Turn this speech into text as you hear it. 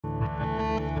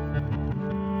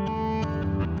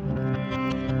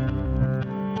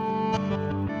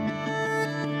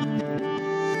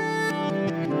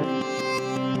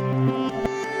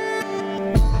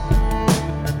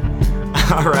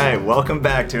All right, welcome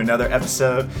back to another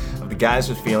episode of the Guys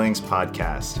with Feelings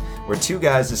podcast, where two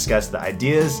guys discuss the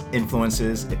ideas,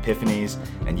 influences, epiphanies,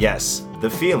 and yes, the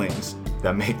feelings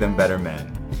that make them better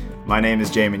men. My name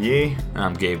is Jamin Yee.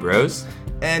 I'm Gabe Rose.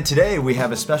 And today we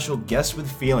have a special guest with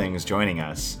feelings joining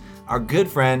us, our good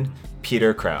friend,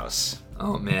 Peter Krause.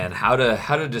 Oh man, how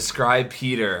to describe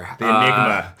Peter? The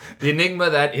enigma. The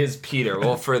enigma that is Peter.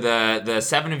 Well, for the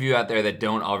 7 of you out there that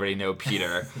don't already know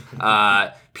Peter,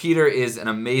 Peter is an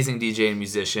amazing DJ and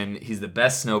musician. He's the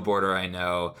best snowboarder I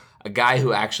know. A guy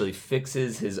who actually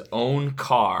fixes his own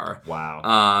car.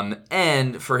 Wow.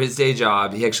 And for his day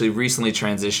job, he actually recently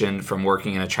transitioned from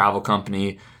working in a travel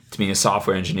company to being a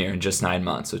software engineer in just 9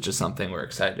 months, which is something we're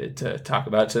excited to talk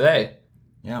about today.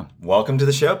 Yeah. Welcome to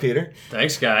the show, Peter.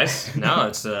 Thanks, guys. No,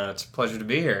 it's a pleasure to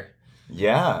be here.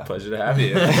 Yeah. Pleasure to have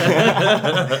you.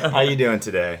 How you doing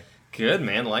today? Good,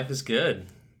 man. Life is good.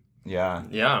 Yeah.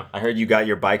 Yeah. I heard you got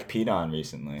your bike peed on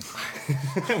recently.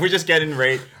 We're just getting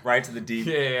right to the deep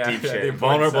deep shit.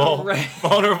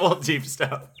 Vulnerable deep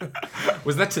stuff.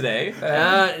 Was that today?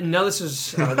 No, this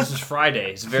is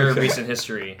Friday. It's very recent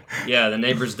history. Yeah, the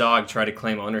neighbor's dog tried to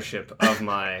claim ownership of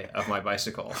my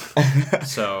bicycle,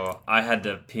 so I had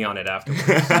to pee on it afterwards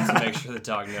to make sure the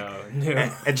dog knew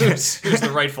who's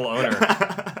the rightful owner.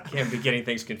 Can't be getting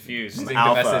things confused. You think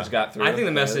the message got through? I think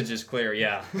the message is clear.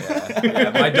 Yeah.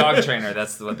 Yeah. My dog trainer.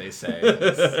 That's what they say.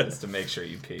 Is to make sure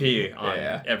you pee. Pee on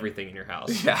everything in your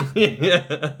house. Yeah.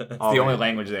 It's the only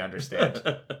language they understand.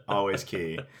 Always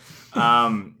key.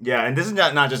 Yeah, and this is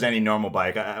not just any normal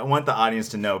bike. I want the audience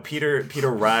to know Peter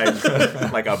rides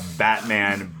like a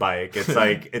Batman bike.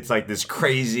 It's like this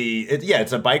crazy.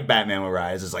 It's a bike Batman would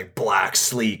ride. It's like black,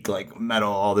 sleek, like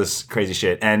metal, all this crazy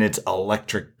shit, and it's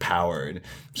electric powered,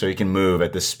 so you can move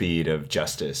at the speed of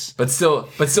justice. But still,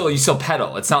 you still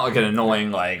pedal. It's not like an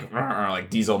annoying like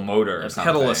diesel motor or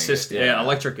something. Pedal assisted,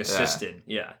 electric assisted.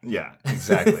 Yeah,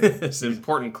 exactly. It's an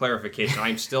important clarification.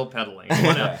 I'm still pedaling.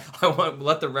 I want to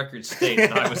let the record state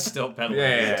that I was still pedaling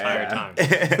the entire time.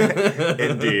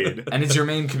 Indeed. And it's your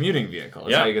main commuting vehicle.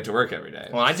 It's how you get to work every day.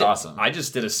 Well, awesome. I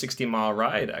just did a 60-mile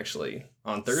ride actually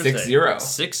on Thursday.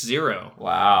 6-0.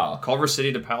 Wow. Culver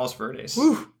City to Palos Verdes.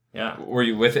 Woo. Yeah. Were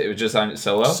you with it? It was just on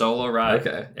solo? Solo ride.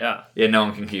 Okay. Yeah. Yeah, no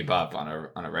one can keep up on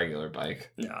a regular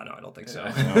bike. No, I don't think so.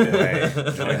 No way.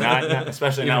 No, not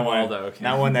especially not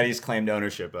one that he's claimed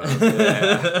ownership of.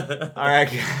 All right,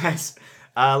 guys.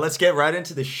 Let's get right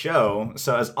into the show.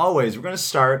 So as always, we're going to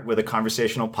start with a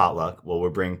conversational potluck where we'll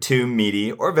bring 2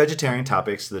 meaty or vegetarian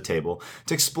topics to the table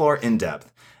to explore in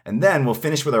depth. And then we'll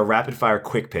finish with our rapid fire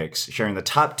quick picks, sharing the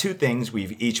top 2 things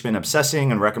we've each been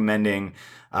obsessing and recommending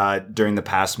during the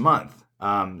past month.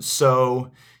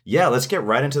 So let's get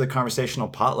right into the conversational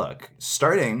potluck,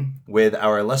 starting with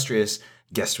our illustrious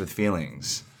guest with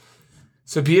feelings.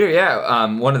 So Peter,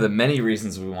 one of the many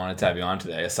reasons we wanted to have you on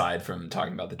today, aside from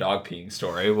talking about the dog peeing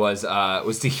story, was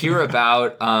to hear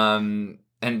about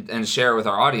and share with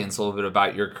our audience a little bit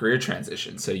about your career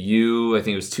transition. So you, I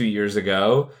think it was 2 years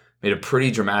ago, made a pretty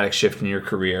dramatic shift in your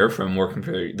career from working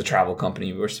for the travel company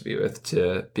you were to be with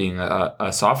to being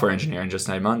a software engineer in just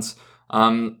 9 months. Why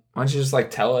don't you just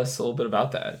tell us a little bit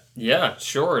about that? Yeah,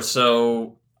 sure.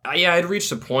 So I'd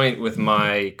reached a point with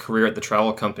my career at the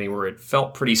travel company where it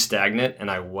felt pretty stagnant and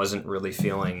I wasn't really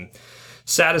feeling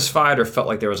satisfied or felt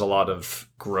like there was a lot of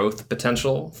growth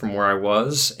potential from where I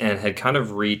was, and had kind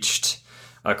of reached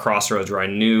a crossroads where I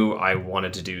knew I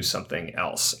wanted to do something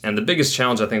else. And the biggest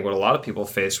challenge, I think, what a lot of people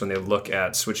face when they look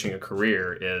at switching a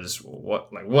career is what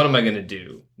am I going to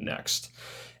do next?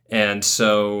 And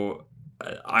so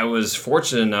I was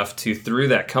fortunate enough to, through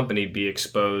that company, be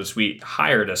exposed. We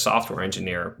hired a software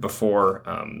engineer before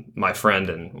my friend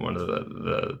and one of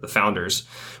the founders.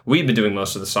 We'd been doing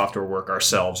most of the software work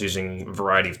ourselves using a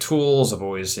variety of tools. I've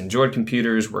always enjoyed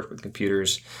computers, worked with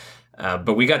computers.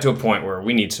 But we got to a point where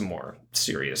we need some more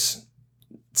serious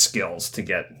skills to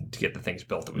get the things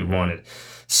built that we wanted.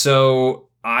 So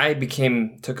I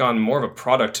took on more of a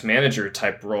product manager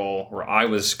type role where I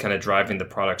was kind of driving the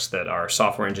products that our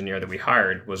software engineer that we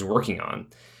hired was working on.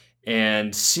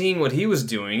 And seeing what he was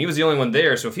doing, he was the only one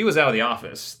there. So if he was out of the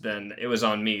office, then it was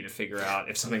on me to figure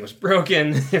out if something was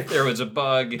broken, if there was a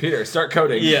bug. Peter, start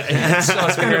coding. Yeah, so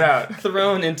let's figure it out.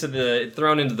 Thrown into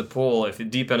the pool,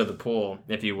 deep end of the pool,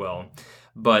 if you will.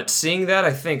 But seeing that,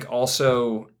 I think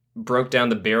also broke down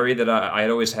the barrier that I had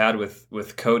always had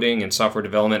with coding and software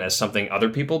development as something other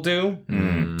people do.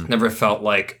 Never felt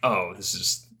like, oh, this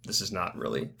is not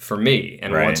really for me.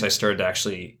 And once I started to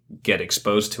actually get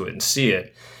exposed to it and see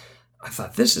it, I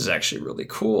thought, this is actually really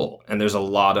cool. And there's a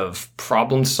lot of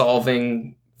problem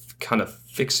solving, kind of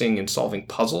fixing and solving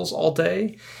puzzles all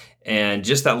day. And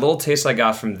just that little taste I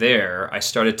got from there, I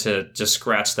started to just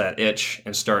scratch that itch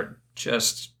and start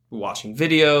just watching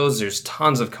videos. There's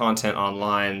tons of content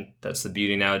online. That's the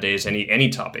beauty nowadays. Any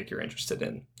topic you're interested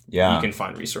in, you can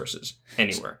find resources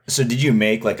anywhere. So did you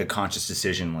make like a conscious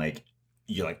decision, like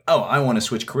you're like, oh, I want to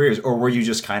switch careers, or were you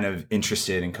just kind of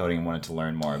interested in coding and wanted to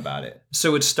learn more about it?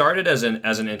 So it started as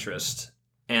an interest,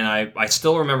 and I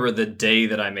still remember the day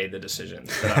that I made the decision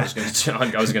that I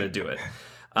was going to do it.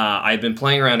 I had been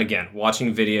playing around again,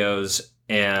 watching videos,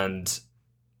 and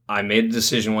I made the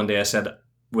decision one day. I said,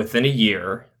 within a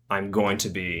year, I'm going to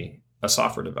be a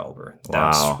software developer.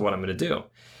 That's what I'm going to do.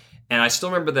 And I still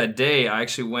remember that day. I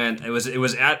actually went. It was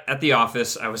at the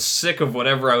office. I was sick of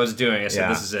whatever I was doing. I said,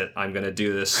 "This is it. I'm going to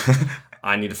do this.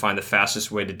 I need to find the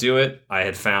fastest way to do it." I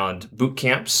had found boot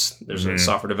camps. There's a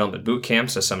software development boot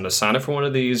camps. I said, "I'm going to sign up for one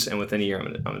of these, and within a year,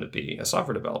 I'm going to be a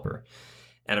software developer."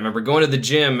 And I remember going to the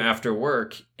gym after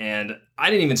work, and I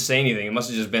didn't even say anything. It must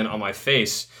have just been on my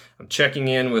face. I'm checking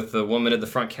in with the woman at the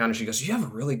front counter. She goes, "You have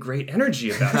a really great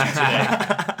energy about you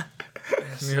today."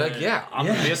 And you're like, yeah, I'm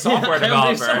going to be a software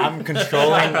developer. I'm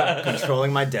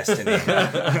controlling my destiny.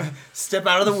 Step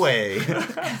out of the way.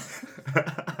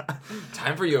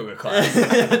 Time for yoga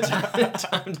class.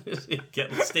 time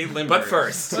to stay limber. But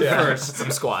first,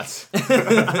 some squats.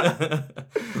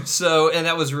 So, and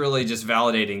that was really just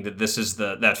validating that this is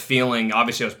that feeling.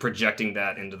 Obviously, I was projecting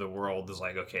that into the world. It was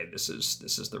like, okay, this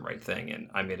is the right thing,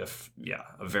 and I made a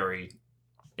very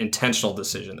intentional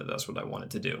decision that that's what I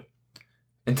wanted to do.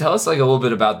 And tell us like a little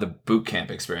bit about the boot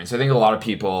camp experience. I think a lot of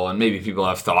people, and maybe people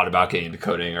have thought about getting into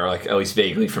coding or like at least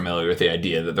vaguely familiar with the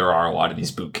idea that there are a lot of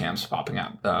these boot camps popping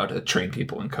up to train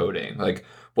people in coding. Like,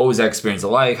 what was that experience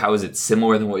like? How was it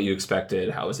similar than what you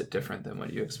expected? How was it different than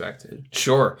what you expected?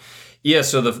 Sure. Yeah,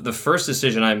 so the first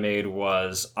decision I made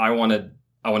was I want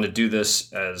to do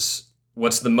this as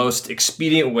what's the most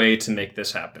expedient way to make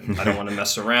this happen. I don't want to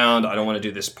mess around. I don't want to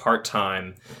do this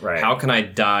part-time. Right. How can I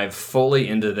dive fully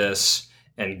into this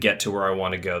and get to where I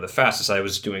want to go the fastest? I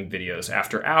was doing videos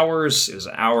after hours. It was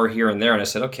an hour here and there. And I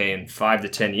said, okay, in 5 to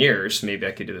 10 years, maybe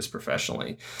I could do this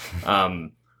professionally.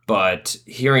 But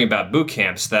hearing about boot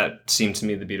camps, that seemed to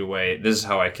me to be the way. This is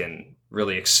how I can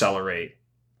really accelerate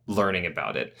learning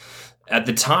about it. At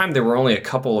the time, there were only a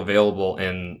couple available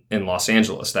in Los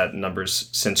Angeles. That number's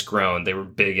since grown. They were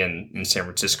big in San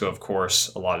Francisco, of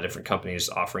course. A lot of different companies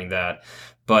offering that.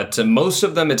 But most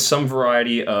of them, it's some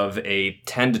variety of a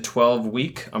 10 to 12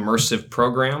 week immersive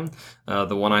program.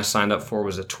 The one I signed up for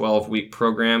was a 12-week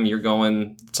program.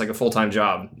 It's like a full-time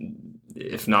job,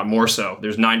 if not more so.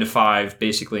 There's 9 to 5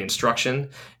 basically instruction.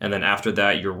 And then after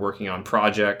that, you're working on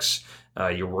projects.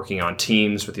 You're working on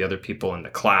teams with the other people in the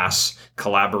class,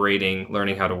 collaborating,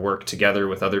 learning how to work together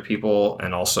with other people,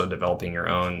 and also developing your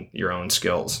own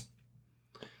skills.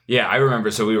 Yeah, I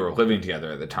remember. So we were living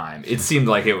together at the time. It seemed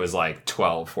like it was like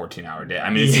 12, 14-hour day. I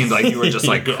mean, it seemed like you were just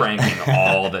like cranking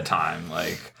all the time,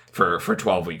 like for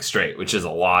 12 weeks straight, which is a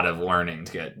lot of learning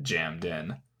to get jammed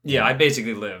in. Yeah, I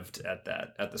basically lived at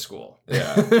the school.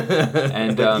 Yeah,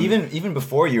 and even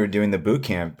before you were doing the boot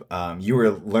camp, you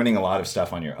were learning a lot of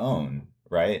stuff on your own,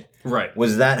 right? Right.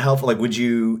 Was that helpful? Like, would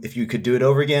you, if you could do it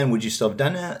over again, would you still have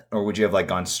done that, or would you have like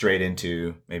gone straight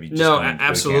into maybe? Just No,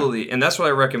 absolutely, and that's what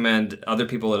I recommend other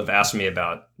people that have asked me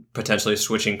about potentially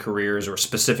switching careers or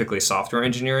specifically software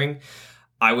engineering.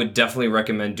 I would definitely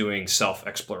recommend doing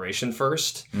self-exploration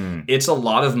first. It's a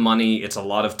lot of money. It's a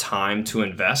lot of time to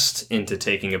invest into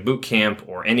taking a boot camp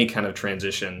or any kind of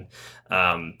transition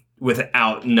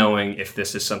without knowing if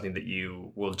this is something that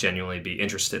you will genuinely be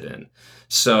interested in.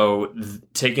 So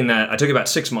taking that, I took about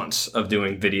 6 months of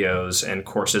doing videos and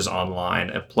courses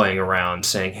online and playing around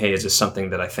saying, hey, is this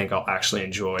something that I think I'll actually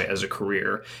enjoy as a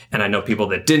career? And I know people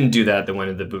that didn't do that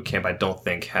went into the boot camp, I don't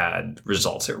think had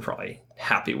results they were probably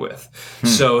happy with.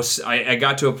 So I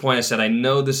got to a point, I said, I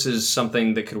know this is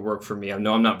something that could work for me. I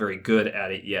know I'm not very good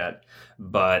at it yet,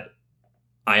 but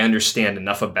I understand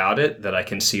enough about it that I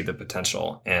can see the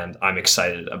potential, and I'm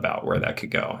excited about where that could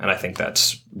go. And I think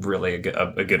that's really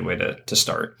a good way to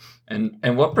start.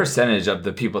 And what percentage of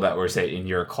the people that were, say, in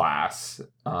your class,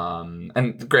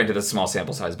 and granted, it's a small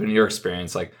sample size, but in your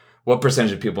experience, like, what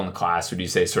percentage of people in the class would you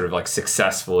say sort of like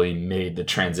successfully made the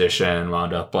transition,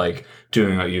 wound up like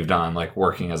doing what you've done, like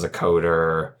working as a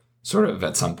coder sort of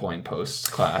at some point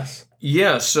post-class?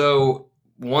 Yeah, so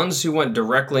ones who went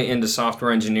directly into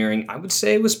software engineering, I would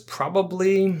say it was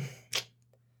probably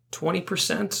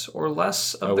 20% or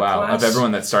less of the class. class. Of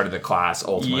everyone that started the class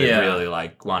ultimately really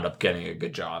like wound up getting a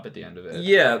good job at the end of it.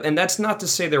 Yeah, and that's not to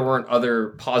say there weren't other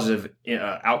positive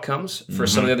outcomes for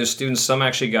some of the other students. Some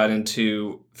actually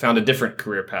found a different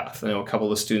career path. I know a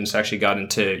couple of students actually got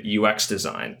into UX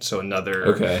design, so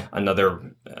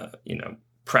another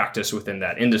practice within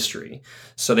that industry.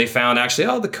 So they found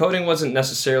actually, the coding wasn't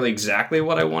necessarily exactly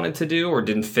what I wanted to do or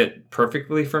didn't fit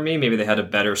perfectly for me. Maybe they had a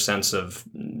better sense of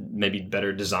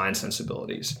better design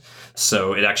sensibilities.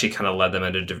 So it actually kind of led them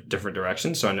in a different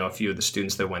direction. So I know a few of the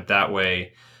students that went that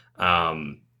way.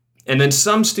 And then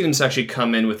some students actually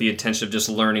come in with the intention of just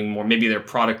learning more. Maybe they're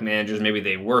product managers. Maybe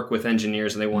they work with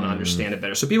engineers and they want to understand it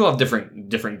better. So people have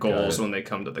different goals when they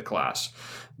come to the class.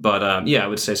 But I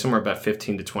would say somewhere about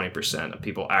 15 to 20% of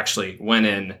people actually went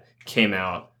in, came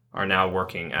out, are now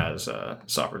working as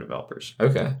software developers.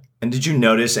 Okay. And did you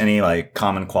notice any like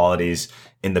common qualities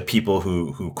in the people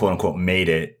who quote unquote made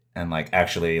it and like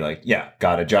actually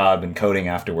got a job in coding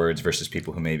afterwards versus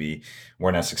people who maybe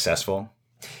weren't as successful?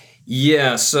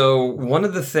 Yeah. So one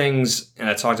of the things, and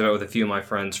I talked about with a few of my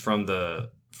friends from the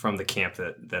camp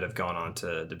that have gone on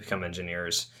to become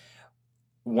engineers.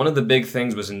 One of the big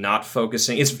things was not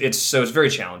focusing. It's very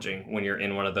challenging when you're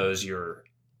in one of those.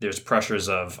 There's pressures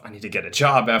of, I need to get a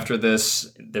job after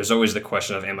this. There's always the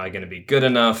question of, am I going to be good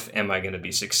enough? Am I going to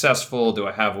be successful? Do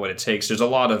I have what it takes? There's a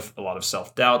lot of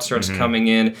self-doubt starts coming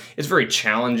in. It's very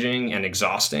challenging and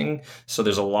exhausting. So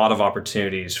there's a lot of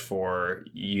opportunities for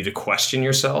you to question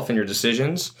yourself and your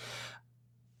decisions.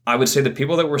 I would say the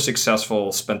people that were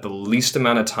successful spent the least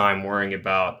amount of time worrying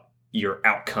about your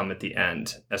outcome at the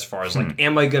end, as far as like,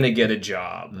 am I going to get a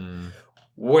job?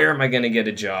 Where am I going to get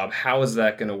a job? How is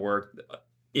that going to work?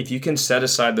 If you can set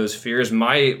aside those fears,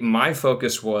 my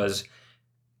focus was,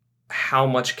 how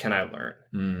much can I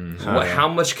learn? How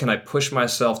much can I push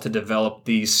myself to develop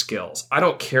these skills? I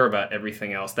don't care about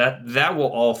everything else. That will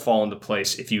all fall into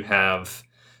place if you have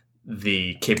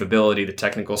the capability, the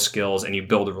technical skills, and you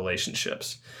build the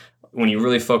relationships. When you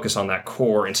really focus on that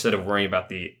core instead of worrying about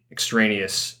the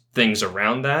extraneous things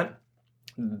around that,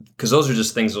 because those are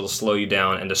just things that will slow you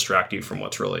down and distract you from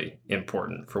what's really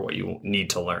important for what you need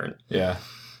to learn. Yeah,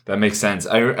 that makes sense.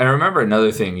 I remember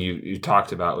another thing you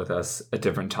talked about with us at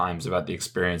different times about the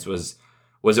experience was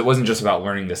it wasn't just about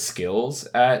learning the skills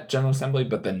at General Assembly,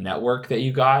 but the network that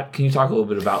you got. Can you talk a little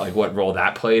bit about like what role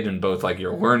that played in both like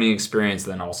your learning experience,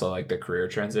 then also like the career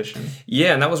transition?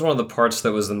 Yeah, and that was one of the parts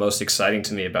that was the most exciting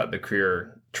to me about the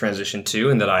career transition too,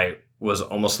 and that I was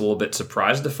almost a little bit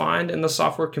surprised to find in the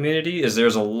software community, is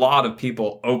there's a lot of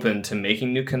people open to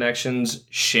making new connections,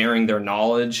 sharing their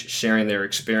knowledge, sharing their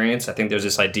experience. I think there's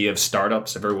this idea of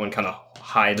startups, if everyone kind of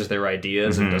hides their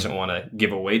ideas and doesn't want to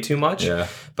give away too much. Yeah.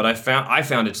 But I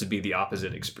found it to be the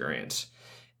opposite experience.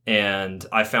 And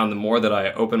I found the more that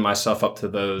I opened myself up to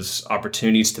those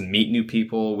opportunities to meet new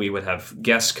people, we would have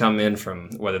guests come in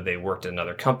from whether they worked at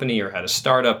another company or had a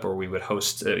startup, or we would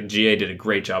host, GA did a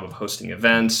great job of hosting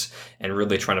events and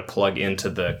really trying to plug into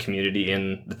the community,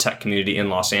 in the tech community in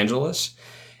Los Angeles.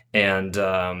 And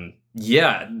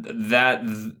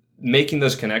making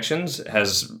those connections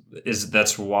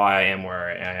that's why I am where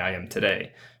I am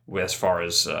today. As far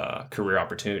as career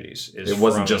opportunities. It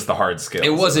wasn't just the hard skills. It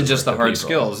wasn't just the hard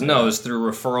skills. No, it was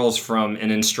through referrals from an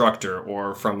instructor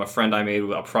or from a friend I made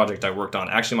with a project I worked on.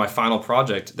 Actually, my final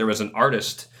project, there was an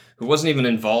artist who wasn't even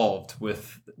involved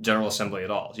with General Assembly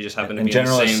at all. He just happened to be in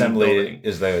the same Assembly building.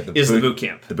 Is the boot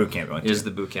camp. The boot camp I went to. Is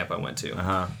the boot camp I went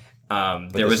to.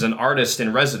 There was an artist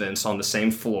in residence on the same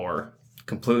floor,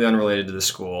 completely unrelated to the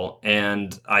school,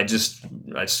 and I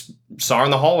saw her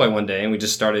in the hallway one day, and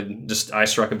I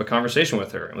struck up a conversation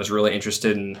with her and was really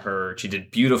interested in her. She did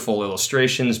beautiful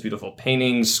illustrations, beautiful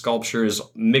paintings, sculptures,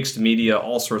 mixed media,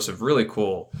 all sorts of really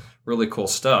cool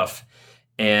stuff.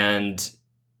 And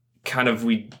kind of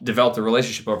we developed a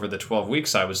relationship over the 12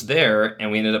 weeks I was there,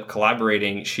 and we ended up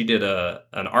collaborating. She did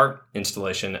an art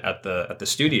installation at the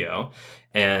studio,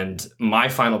 and my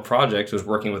final project was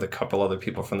working with a couple other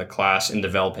people from the class in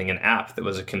developing an app that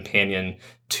was a companion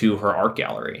to her art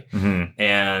gallery.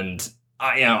 And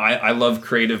I love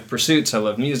creative pursuits. I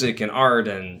love music and art,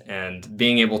 and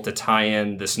being able to tie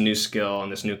in this new skill and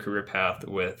this new career path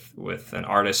with an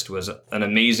artist was an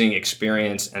amazing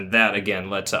experience. And that again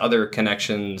led to other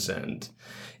connections, and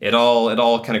it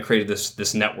all kind of created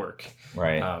this network.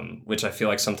 Right. Which I feel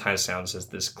like sometimes sounds as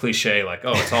this cliche, like,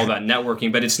 oh, it's all about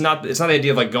networking, but it's not the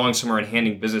idea of like going somewhere and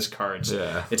handing business cards.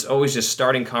 Yeah. It's always just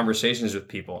starting conversations with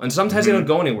people. And sometimes they don't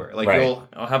go anywhere. Like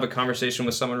I'll have a conversation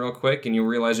with someone real quick and you'll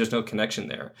realize there's no connection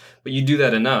there. But you do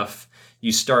that enough,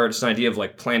 you start, it's an idea of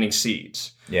like planting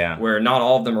seeds. Yeah. Where not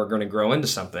all of them are going to grow into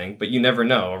something, but you never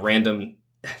know. A random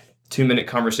 2-minute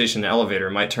conversation in the elevator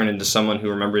might turn into someone who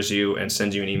remembers you and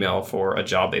sends you an email for a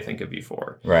job they think of you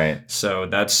for. Right. So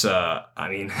that's,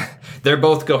 they're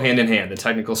both go hand in hand, the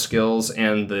technical skills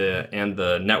and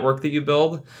the network that you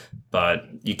build, but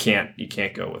you can't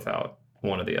go without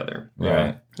one or the other.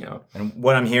 Right. And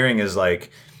what I'm hearing is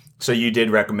like, so you did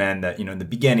recommend that, in the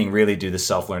beginning, really do the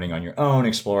self-learning on your own,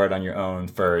 explore it on your own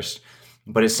first.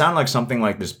 But it sounded like something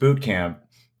like this boot camp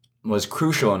was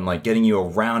crucial in like getting you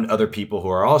around other people who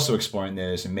are also exploring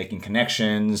this and making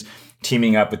connections,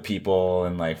 teaming up with people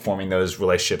and like forming those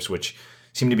relationships, which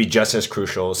seem to be just as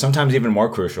crucial, sometimes even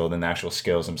more crucial than the actual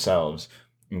skills themselves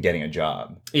in getting a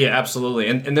job. Yeah, absolutely.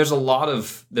 And there's a lot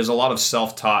of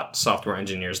self-taught software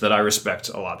engineers that I respect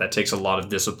a lot. That takes a lot of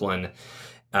discipline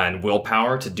and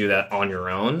willpower to do that on your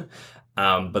own.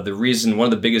 But one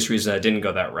of the biggest reasons I didn't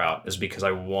go that route is because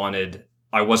I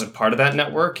wasn't part of that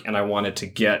network, and I wanted to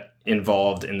get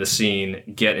involved in the scene,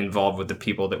 get involved with the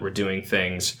people that were doing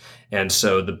things. And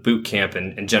so the boot camp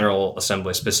and General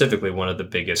Assembly specifically, one of the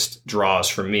biggest draws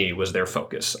for me was their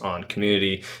focus on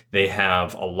community. They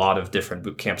have a lot of different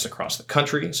boot camps across the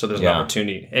country. So there's an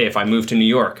opportunity. Hey, if I move to New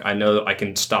York, I know I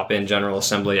can stop in General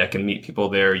Assembly. I can meet people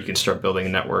there. You can start building a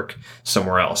network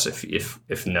somewhere else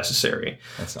if necessary.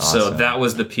 That's awesome. So that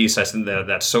was the piece. I said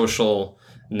that social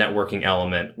networking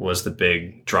element was the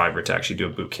big driver to actually do a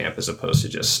boot camp as opposed to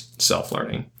just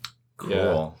self-learning. Cool.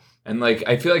 Yeah. And like,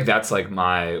 I feel like that's like when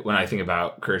I think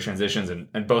about career transitions,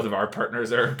 and both of our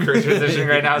partners are career transitioning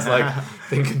right now. So like,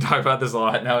 they can talk about this a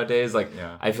lot nowadays. Like,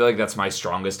 I feel like that's my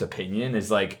strongest opinion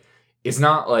is like, it's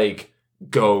not like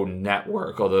go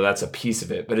network, although that's a piece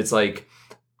of it, but it's like,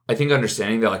 I think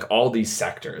understanding that like all these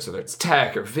sectors, whether it's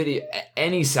tech or video,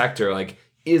 any sector, like,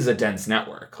 is a dense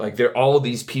network. Like there, all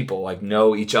these people like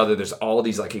know each other. There's all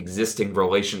these like existing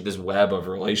this web of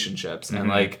relationships. And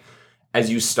like,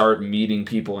 as you start meeting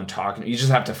people and talking, you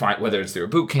just have to find, whether it's through a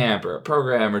boot camp or a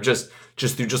program or just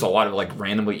through just a lot of like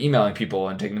randomly emailing people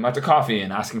and taking them out to coffee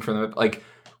and asking for them. Like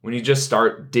when you just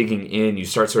start digging in, you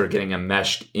start sort of getting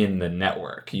enmeshed in the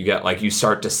network. You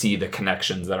start to see the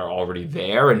connections that are already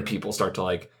there, and people start to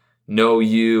like know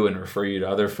you and refer you to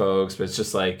other folks. But it's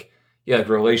just like, like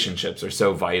relationships are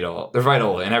so vital. They're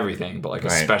vital in everything, but like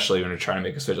especially when you're trying to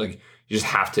make a switch, like you just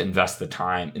have to invest the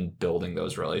time in building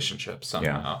those relationships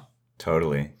somehow. Yeah,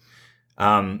 totally.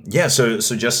 So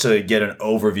just to get an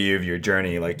overview of your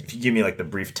journey, like if you give me like the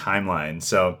brief timeline.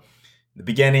 So the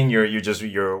beginning,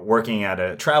 you're working at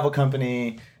a travel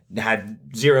company, had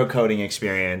zero coding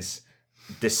experience.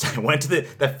 Went to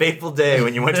that fateful day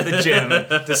when you went to the gym,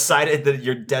 decided that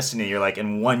your destiny. You're like,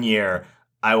 in 1 year,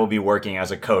 I will be working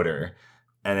as a coder.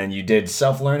 And then you did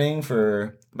self-learning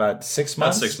for about 6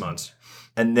 months? About 6 months.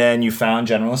 And then you found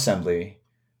General Assembly,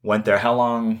 went there. How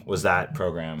long was that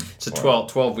program? It's a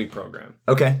 12-week program.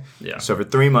 Okay. Yeah. So for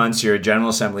 3 months, you're at General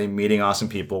Assembly, meeting awesome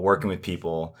people, working with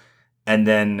people. And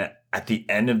then at the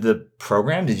end of the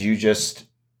program, did you just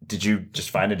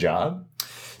find a job?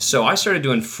 So I started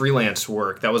doing freelance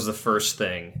work. That was the first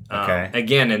thing. Okay.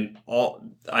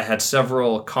 I had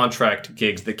several contract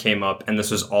gigs that came up, and this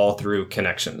was all through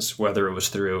connections, whether it was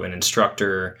through an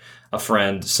instructor, a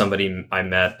friend, somebody I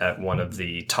met at one of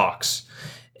the talks,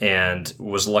 and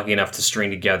was lucky enough to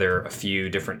string together a few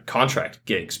different contract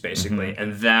gigs, basically.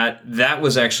 And that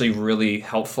was actually really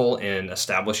helpful in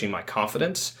establishing my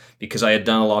confidence, because I had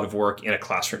done a lot of work in a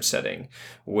classroom setting,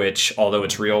 which, although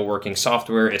it's real working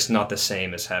software, it's not the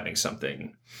same as having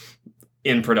something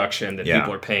in production that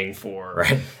people are paying for.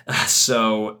 Right.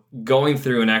 So going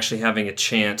through and actually having a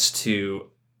chance to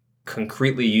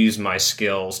concretely use my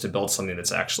skills to build something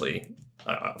that's actually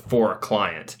for a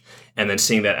client, and then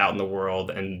seeing that out in the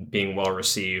world and being well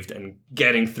received and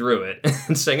getting through it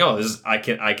and saying, "Oh, I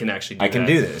can actually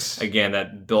do this." Again,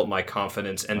 that built my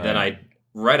confidence. And then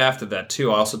right after that too,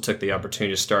 I also took the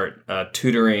opportunity to start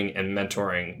tutoring and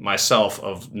mentoring myself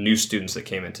of new students that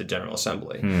came into General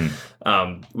Assembly,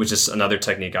 which is another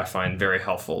technique I find very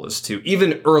helpful. Is to,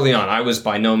 even early on,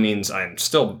 I'm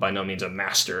still by no means a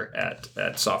master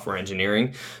at software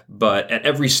engineering, but at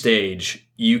every stage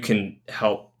you can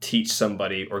help teach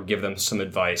somebody or give them some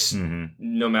advice,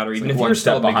 no matter, even if you're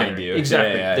still behind you.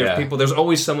 Exactly. There's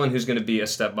always someone who's going to be a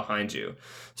step behind you.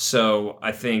 So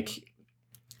I think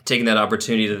taking that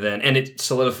opportunity to and it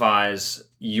solidifies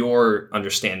your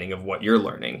understanding of what you're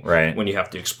learning when you have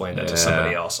to explain that to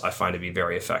somebody else, I find to be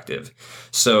very effective.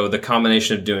 So the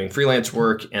combination of doing freelance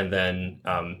work and then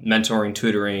mentoring,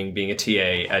 tutoring, being a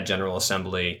TA at General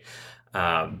Assembly,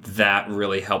 that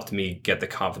really helped me get the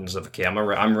confidence of, okay,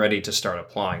 I'm ready to start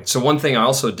applying. So one thing I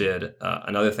also did,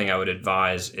 another thing I would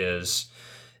advise is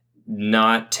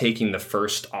not taking the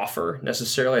first offer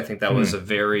necessarily. I think that was a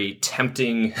very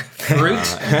tempting fruit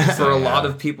for a lot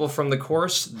of people from the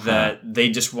course, that they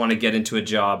just want to get into a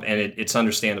job, and it's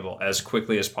understandable, as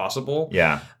quickly as possible.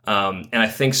 Yeah. And I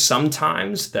think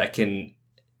sometimes that can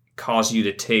cause you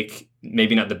to take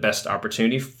maybe not the best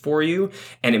opportunity for you,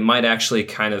 and it might actually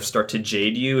kind of start to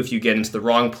jade you if you get into the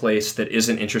wrong place that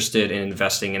isn't interested in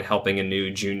investing and helping a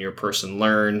new junior person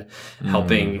learn,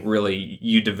 helping really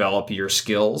you develop your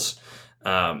skills.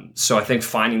 So I think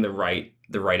finding the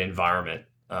right environment,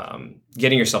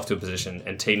 getting yourself to a position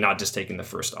and not just taking the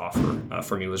first offer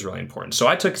for me was really important. So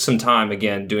I took some time,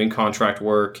 again, doing contract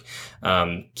work,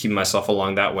 keeping myself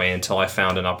along that way until I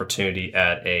found an opportunity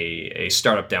at a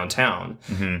startup downtown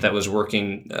that was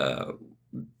working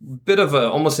bit of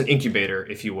almost an incubator,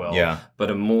 if you will, but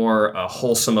a more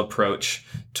wholesome approach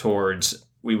towards,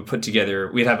 we'd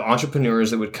have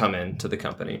entrepreneurs that would come into the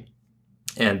company,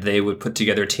 and they would put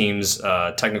together teams,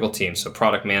 technical teams, so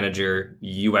product manager,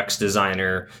 UX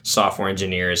designer, software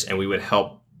engineers, and we would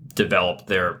help develop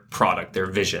their product, their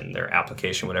vision, their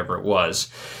application, whatever it was.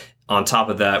 On top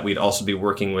of that, we'd also be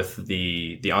working with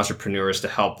the entrepreneurs to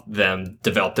help them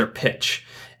develop their pitch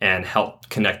and help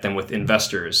connect them with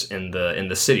investors in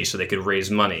the city so they could raise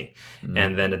money.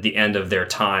 And then at the end of their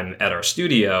time at our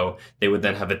studio, they would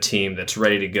then have a team that's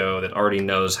ready to go, that already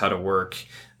knows how to work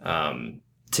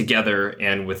together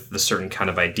and with the certain kind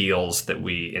of ideals that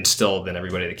we instilled in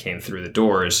everybody that came through the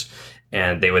doors.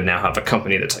 And they would now have a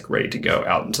company that's like ready to go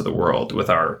out into the world with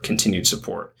our continued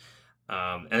support.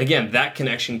 And again, that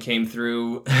connection came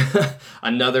through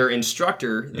another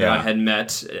instructor that I had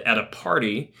met at a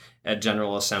party at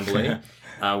General Assembly.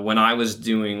 When I was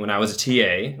a TA,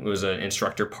 it was an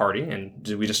instructor party, and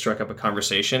we just struck up a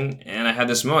conversation. And I had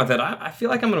this moment that I feel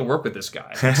like I'm going to work with this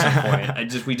guy at some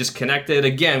point. We just connected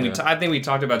again. I think we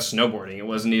talked about snowboarding. It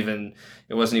wasn't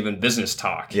even business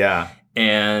talk. Yeah.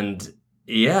 And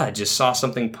I just saw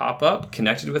something pop up,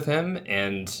 connected with him,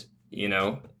 and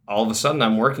all of a sudden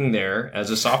I'm working there as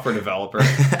a software developer.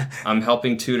 I'm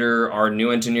helping tutor our new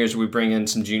engineers. We bring in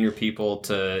some junior people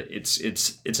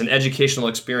it's an educational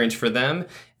experience for them,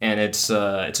 and it's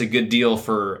a good deal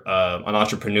for an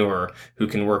entrepreneur who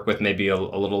can work with maybe a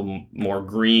little more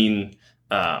green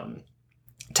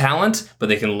talent, but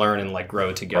they can learn and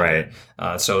grow together.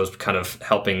 Right. So it's kind of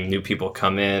helping new people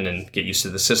come in and get used to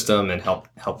the system and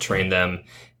help train them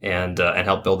and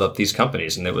help build up these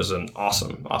companies. And it was an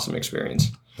awesome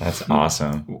experience. That's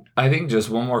awesome. I think just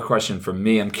one more question from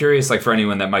me. I'm curious, for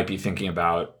anyone that might be thinking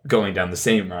about going down the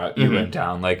same route you went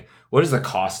down, what does the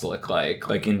cost look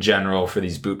like in general for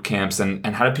these boot camps, and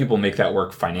how do people make that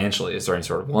work financially? Is there any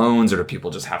sort of loans, or do people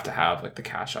just have to have the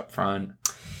cash up front?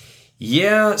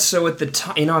 Yeah, so at the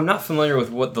time, I'm not familiar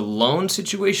with what the loan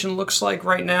situation looks like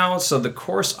right now. So the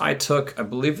course I took, I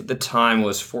believe at the time,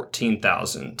 was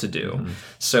 $14,000 to do.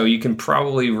 So you can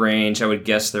probably range, I would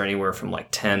guess they're anywhere from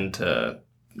 10 to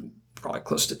probably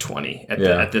close to 20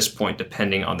 at this point,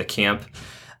 depending on the camp.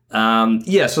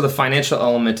 So the financial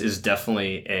element is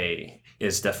definitely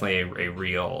a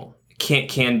real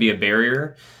can be a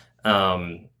barrier.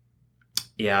 I'm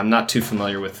not too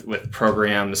familiar with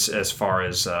programs as far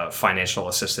as financial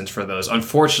assistance for those.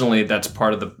 Unfortunately, that's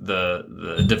part of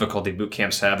the difficulty boot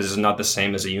camps have. Is not the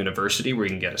same as a university where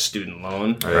you can get a student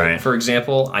loan. Right. For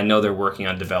example, I know they're working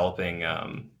on developing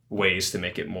ways to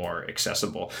make it more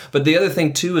accessible. But the other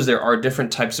thing too is there are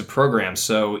different types of programs.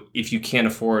 So if you can't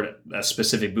afford a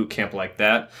specific boot camp like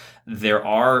that, there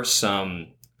are some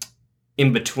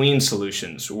in-between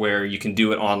solutions where you can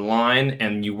do it online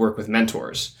and you work with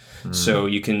mentors. So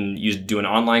you can do an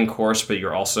online course, but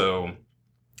you're also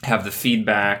have the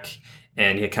feedback,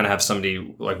 and you kind of have somebody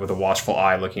with a watchful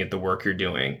eye looking at the work you're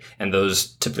doing. And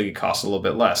those typically cost a little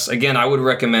bit less. Again, I would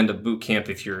recommend a boot camp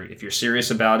if you're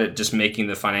serious about it, just making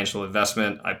the financial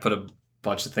investment. I put a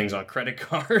bunch of things on credit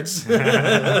cards.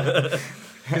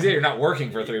 Because you're not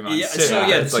working for 3 months. So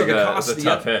the cost, it's a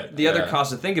tough hit. The other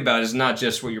cost to think about is not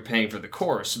just what you're paying for the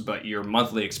course, but your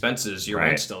monthly expenses, your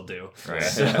rent still due. Right.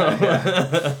 So,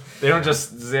 they don't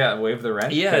just waive the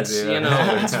rent. Yeah,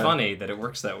 it's funny that it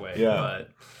works that way. Yeah.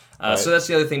 But so that's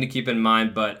the other thing to keep in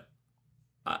mind. But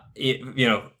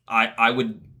I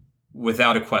would,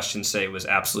 without a question, say it was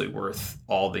absolutely worth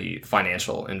all the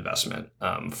financial investment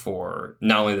for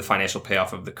not only the financial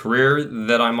payoff of the career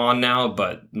that I'm on now,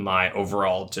 but my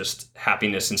overall just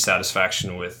happiness and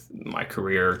satisfaction with my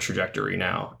career trajectory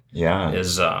now. Yeah.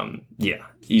 Is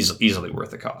easily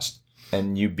worth the cost.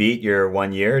 And you beat your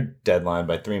 1 year deadline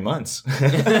by 3 months.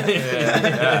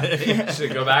 Yeah.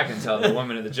 Should go back and tell the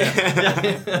woman at the gym.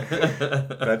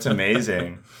 That's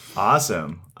amazing.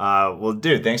 Awesome. Well,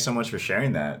 dude, thanks so much for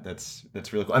sharing that. That's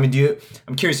really cool. I mean,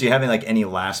 I'm curious, do you have any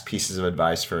last pieces of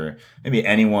advice for maybe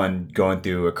anyone going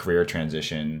through a career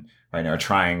transition right now or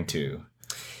trying to?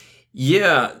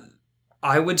 Yeah,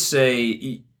 I would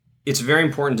say it's very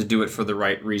important to do it for the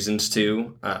right reasons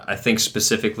too. I think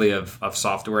specifically of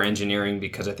software engineering,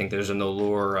 because I think there's an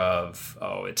allure of,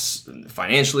 it's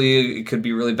financially, it could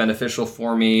be really beneficial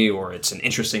for me, or it's an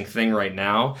interesting thing right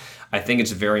now. I think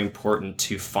it's very important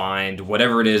to find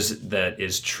whatever it is that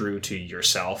is true to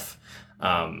yourself.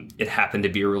 It happened to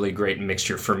be a really great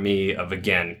mixture for me of,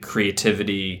 again,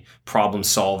 creativity, problem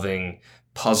solving,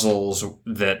 puzzles,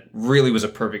 that really was a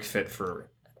perfect fit for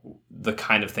the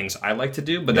kind of things I like to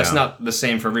do, but that's not the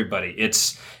same for everybody.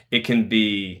 It can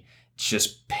be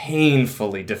just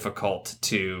painfully difficult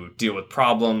to deal with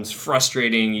problems,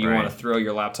 frustrating. You want to throw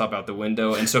your laptop out the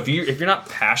window. And so if you're not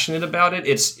passionate about it,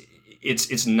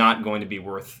 it's not going to be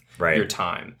worth your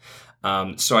time.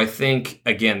 So I think,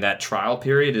 again, that trial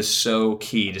period is so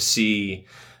key to see.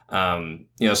 I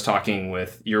was talking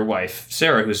with your wife,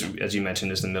 Sarah, who's, as you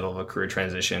mentioned, is in the middle of a career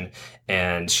transition,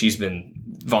 and she's been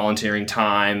volunteering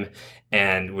time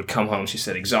and would come home, she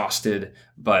said, exhausted,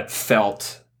 but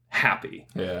felt happy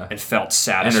and felt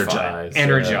satisfied,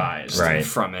 energized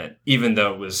from it, even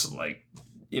though it was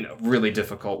really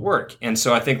difficult work. And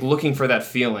so I think looking for that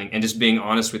feeling and just being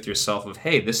honest with yourself of,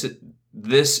 hey, this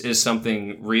is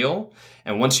something real.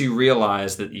 And once you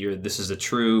realize that this is a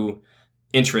true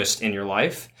interest in your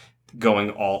life, going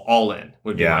all in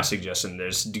would be my suggestion.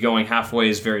 Going halfway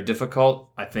is very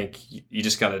difficult. I think you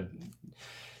just gotta.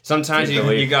 Sometimes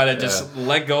you gotta just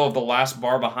let go of the last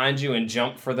bar behind you and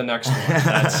jump for the next one.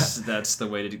 That's the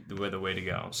way to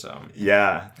go. So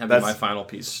that's my final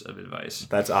piece of advice.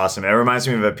 That's awesome. It reminds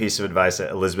me of a piece of advice that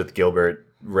Elizabeth Gilbert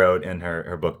wrote in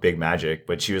her book Big Magic.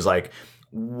 But she was like,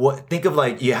 think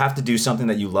of you have to do something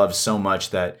that you love so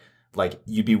much that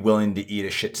you'd be willing to eat a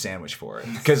shit sandwich for it,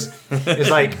 because it's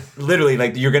literally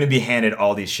you're going to be handed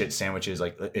all these shit sandwiches.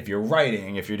 If you're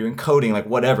writing, if you're doing coding,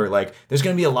 whatever, there's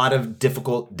going to be a lot of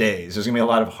difficult days. There's going to be a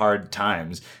lot of hard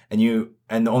times, and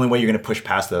the only way you're going to push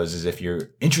past those is if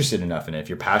you're interested enough in it, if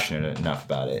you're passionate enough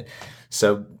about it.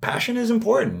 So passion is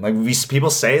important.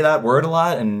 People say that word a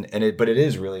lot, but it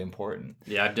is really important.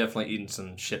 Yeah, I've definitely eaten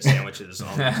some shit sandwiches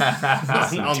on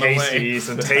the way.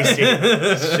 Some tasty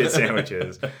shit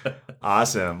sandwiches.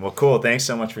 Awesome. Well, cool. Thanks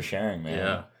so much for sharing, man.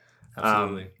 Yeah,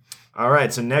 absolutely. All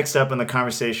right. So next up in the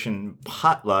conversation,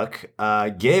 potluck.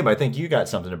 Gabe, I think you got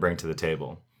something to bring to the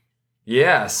table.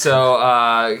 Yeah. So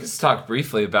let's talk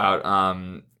briefly about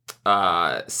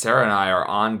Sarah and I, our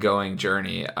ongoing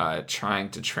journey trying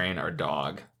to train our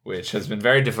dog, which has been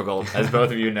very difficult, as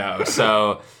both of you know.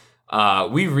 So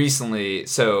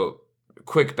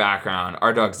quick background,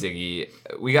 our dog Ziggy,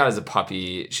 we got as a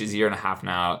puppy. She's a year and a half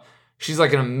now. She's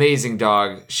an amazing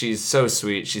dog. She's so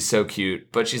sweet. She's so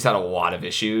cute, but she's had a lot of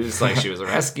issues. She was a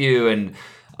rescue, and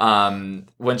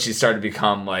when she started to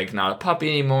become not a puppy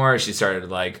anymore, she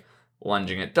started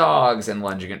lunging at dogs and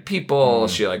lunging at people.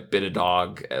 She bit a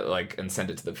dog and sent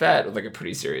it to the vet with a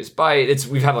pretty serious bite.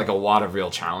 We've had a lot of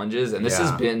real challenges, and this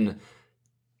has been,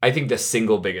 I think, the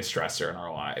single biggest stressor in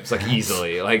our lives,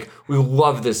 easily. We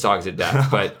love this dog to death,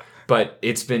 but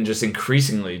it's been just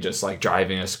increasingly just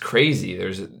driving us crazy.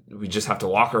 We just have to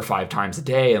walk her 5 times a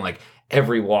day, and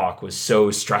every walk was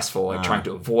so stressful, trying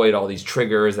to avoid all these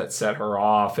triggers that set her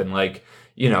off, and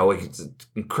it's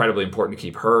incredibly important to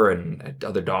keep her and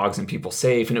other dogs and people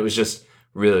safe. And it was just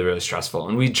really, really stressful.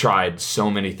 And we tried so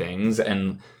many things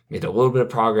and made a little bit of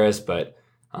progress, but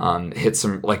hit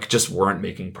some, just weren't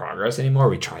making progress anymore.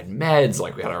 We tried meds,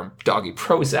 we had our doggy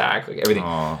Prozac, everything.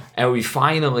 Aww. And we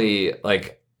finally,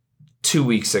 2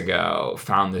 weeks ago,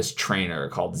 found this trainer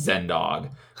called Zen Dog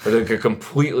with a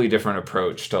completely different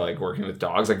approach to working with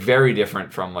dogs, very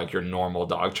different from your normal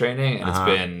dog training.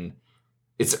 And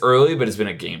it's early, but it's been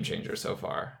a game changer so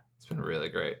far. It's been really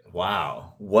great.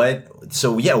 Wow. What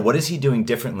is he doing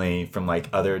differently from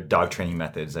other dog training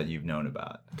methods that you've known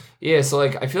about? Yeah, so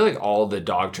I feel all the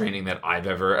dog training that I've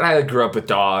ever, and I grew up with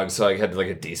dogs, so I had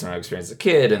a decent amount of experience as a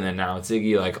kid, and then now with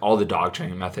Ziggy, all the dog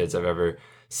training methods I've ever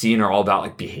seen are all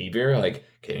about behavior,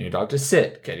 getting your dog to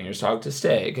sit, getting your dog to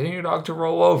stay, getting your dog to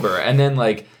roll over. And then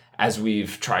as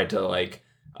we've tried to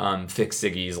fix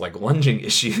Ziggy's lunging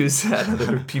issues at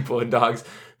other people and dogs,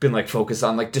 been like focused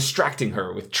on like distracting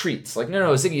her with treats. Like,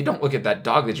 no, Ziggy, don't look at that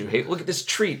dog that you hate. Look at this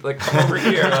treat. Like, come over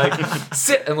here. Like,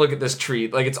 sit and look at this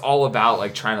treat. Like, it's all about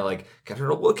like trying to like get her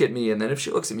to look at me, and then if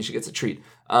she looks at me, she gets a treat.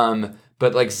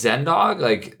 But like Zen Dog,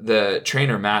 like the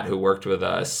trainer Matt who worked with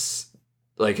us,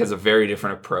 like has a very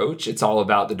different approach. It's all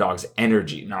about the dog's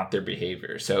energy, not their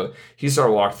behavior. So he sort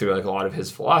of walked through like a lot of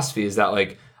his philosophy is that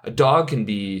like a dog can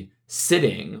be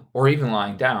sitting or even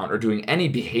lying down or doing any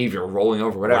behavior, rolling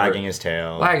over, whatever. Wagging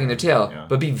their tail, yeah.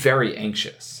 But be very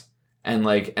anxious. And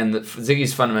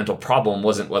Ziggy's fundamental problem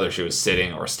wasn't whether she was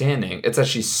sitting or standing. It's that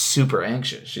she's super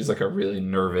anxious. She's like a really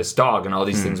nervous dog, and all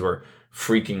these things were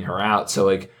freaking her out. So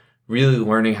like really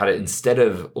learning how to, instead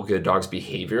of look at a dog's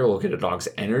behavior, look at a dog's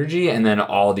energy, and then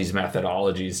all these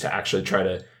methodologies to actually try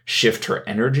to shift her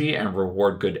energy and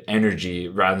reward good energy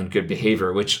rather than good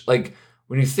behavior, which like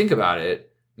when you think about it,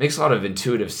 makes a lot of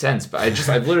intuitive sense, but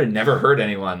I've literally never heard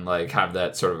anyone like have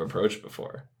that sort of approach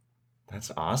before. That's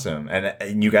awesome.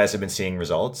 And you guys have been seeing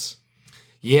results?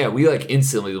 Yeah, we like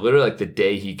instantly, literally like the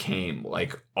day he came,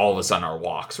 like all of a sudden our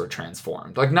walks were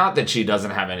transformed. Like not that she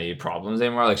doesn't have any problems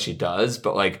anymore, like she does,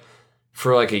 but like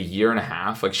for like a year and a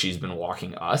half, like she's been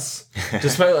walking us.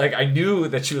 Despite like I knew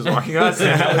that she was walking us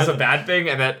and that was a bad thing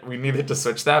and that we needed to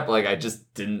switch that, but like I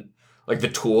just didn't, like the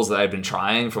tools that I'd been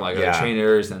trying from like other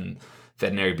trainers and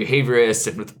veterinary behaviorists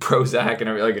and with Prozac and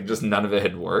everything, like just none of it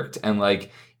had worked. And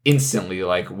like instantly,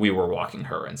 like we were walking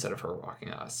her instead of her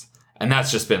walking us. And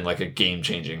that's just been like a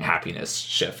game-changing happiness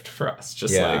shift for us.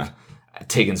 Just like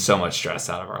taking so much stress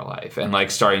out of our life and like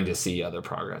starting to see other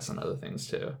progress and other things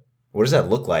too. What does that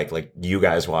look like? Like you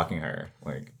guys walking her?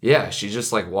 Like yeah, she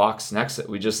just like walks next to,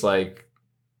 we just like,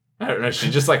 I don't know,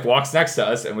 she just like walks next to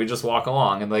us and we just walk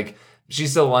along, and like she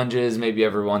still lunges maybe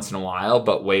every once in a while,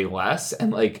 but way less.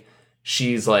 And like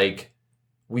she's like,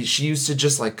 she used to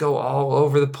just like go all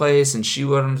over the place, and she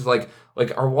wouldn't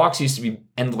like our walks used to be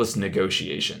endless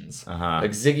negotiations.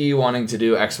 Like Ziggy wanting to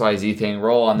do XYZ thing,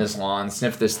 roll on this lawn,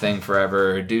 sniff this thing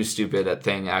forever, do stupid at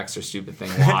thing X or stupid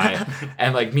thing Y.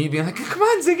 And like me being like, come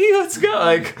on, Ziggy, let's go.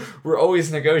 Like we're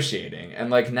always negotiating. And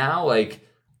like now, like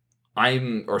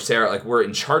I'm or Sarah, like we're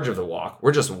in charge of the walk.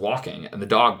 We're just walking and the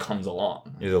dog comes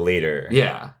along. You're the leader.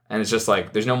 Yeah. And it's just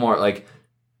like there's no more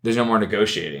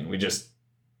negotiating. We just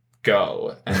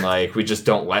go, and like we just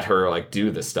don't let her like do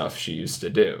the stuff she used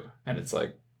to do, and it's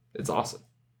like it's awesome.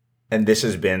 And this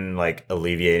has been like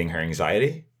alleviating her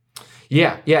anxiety.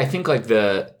 Yeah I think like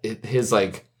his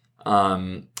like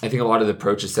I think a lot of the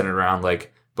approach is centered around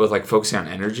like both like focusing on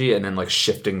energy and then like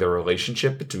shifting the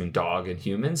relationship between dog and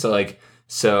human.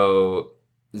 So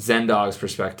Zen Dog's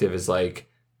perspective is like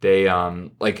they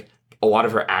like a lot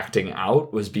of her acting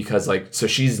out was because like, so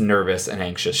she's nervous and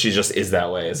anxious. She just is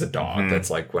that way as a dog. Mm-hmm. That's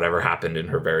like whatever happened in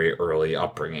her very early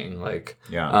upbringing. Like,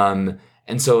 and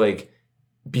so like,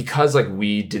 because like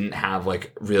we didn't have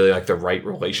like really like the right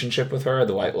relationship with her,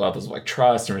 the right levels of like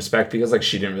trust and respect, because like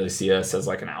she didn't really see us as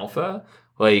like an alpha,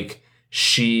 like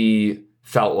she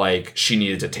felt like she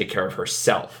needed to take care of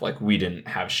herself. Like we didn't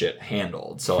have shit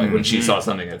handled. So like when she saw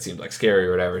something that seemed like scary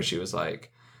or whatever, she was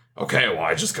like, okay, well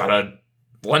I just gotta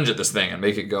lunge at this thing and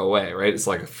make it go away, right? It's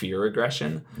like a fear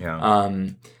aggression.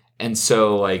 And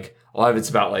so like a lot of it's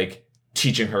about like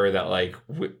teaching her that like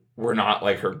we're not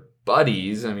like her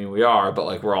buddies. I mean, we are, but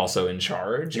like we're also in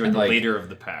charge. You're and, the like, leader of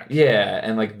the pack. Yeah,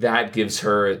 and like that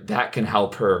can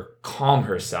help her calm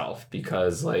herself,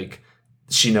 because like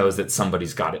she knows that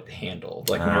somebody's got it handled.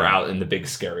 Like when we're out in the big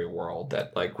scary world,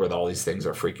 that like where all these things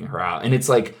are freaking her out. And it's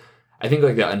like, I think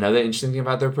like another interesting thing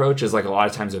about their approach is like a lot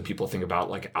of times when people think about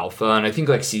like alpha, and I think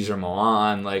like Cesar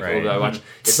Millan, like right. I watch,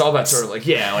 it's all about sort of like,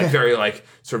 like very like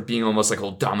sort of being almost like a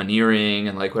little domineering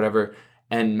and like whatever.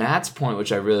 And Matt's point,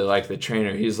 which I really like, the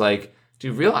trainer, he's like,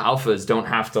 dude, real alphas don't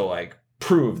have to like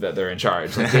prove that they're in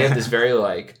charge. Like they have this very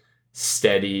like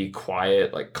steady,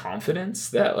 quiet, like confidence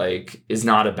that like is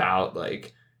not about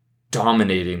like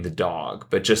dominating the dog,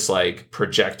 but just like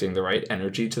projecting the right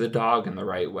energy to the dog in the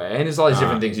right way. And there's all these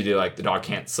different things you do, like the dog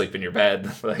can't sleep in your bed,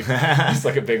 like it's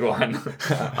like a big one.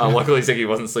 Luckily Ziggy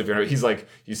wasn't sleeping. He's like,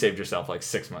 you saved yourself like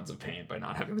 6 months of pain by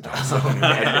not having the dog sleep in your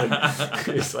bed.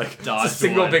 He's like, it's the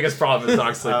single biggest problem is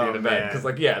dog sleeping in the bed, because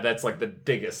like that's like the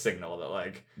biggest signal that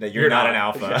like that you're not an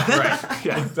alpha.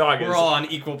 Right. We're all on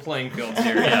equal playing fields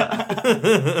here.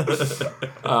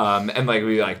 And like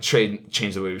we like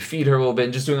change the way we feed her a little bit,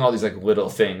 and just doing all these like little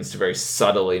things to very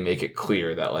subtly make it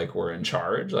clear that like we're in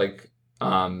charge, like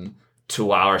to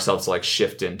allow ourselves to like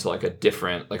shift into like a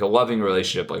different, like a loving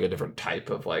relationship, like a different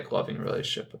type of like loving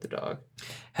relationship with the dog.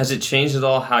 Has it changed at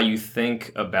all how you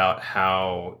think about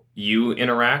how you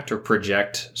interact or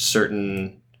project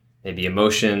certain maybe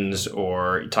emotions,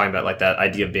 or talking about like that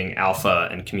idea of being alpha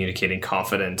and communicating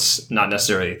confidence, not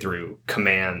necessarily through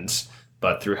commands,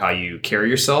 but through how you carry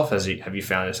yourself? Have you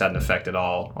found it's had an effect at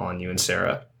all on you and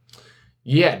Sarah?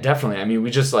 Yeah, definitely. I mean,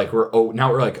 we just like we're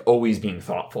like always being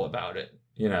thoughtful about it,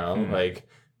 like.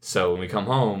 So when we come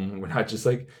home, we're not just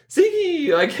like,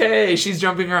 Ziggy, like, hey, she's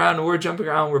jumping around, we're jumping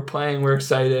around, we're playing, we're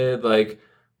excited. Like,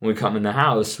 when we come in the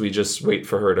house, we just wait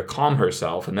for her to calm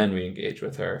herself, and then we engage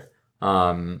with her.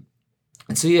 And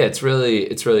so, yeah, it's really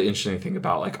interesting to think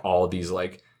about, like, all these,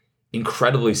 like,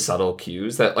 incredibly subtle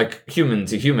cues that, like, human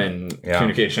to human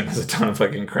communication has a ton of,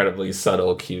 like, incredibly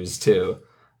subtle cues, too.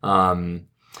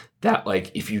 That,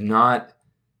 like, if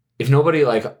nobody,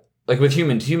 like with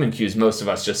human to human cues, most of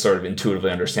us just sort of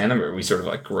intuitively understand them, or we sort of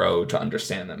like grow to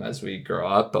understand them as we grow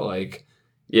up. But like,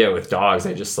 yeah, with dogs,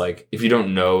 I just like, if you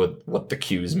don't know what the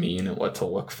cues mean and what to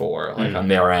look for, like on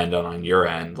their end and on your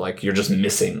end, like you're just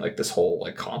missing like this whole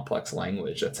like complex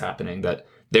language that's happening that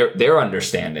they're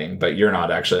understanding, but you're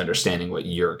not actually understanding what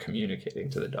you're communicating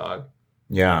to the dog.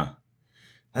 Yeah,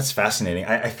 that's fascinating.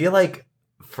 I feel like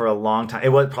for a long time,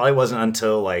 probably wasn't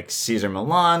until like Cesar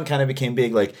Millan kind of became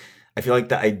big, like. I feel like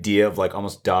the idea of like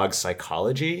almost dog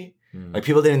psychology, like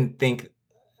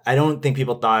I don't think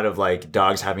people thought of like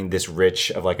dogs having this rich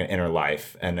of like an inner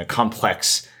life and a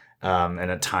complex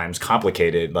and at times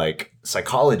complicated like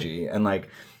psychology. And like,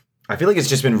 I feel like it's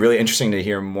just been really interesting to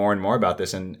hear more and more about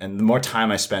this. And the more time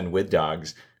I spend with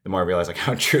dogs, the more I realize like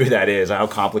how true that is, how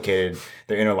complicated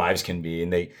their inner lives can be.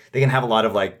 And they can have a lot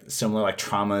of like similar like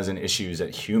traumas and issues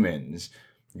that humans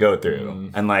go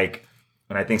through. And like,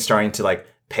 and I think starting to like,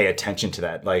 pay attention to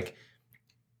that, like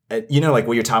like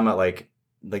what you're talking about, like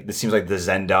this seems like the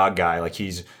Zen dog guy, like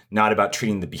he's not about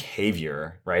treating the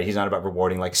behavior, right? He's not about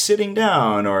rewarding like sitting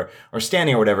down or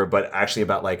standing or whatever, but actually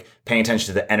about like paying attention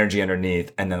to the energy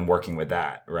underneath and then working with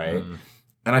that, right?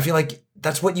 And I feel like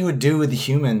that's what you would do with the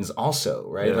humans also,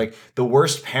 right? Like the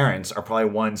worst parents are probably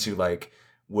ones who like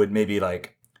would maybe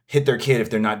like hit their kid if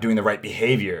they're not doing the right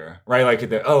behavior, right? Like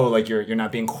like you're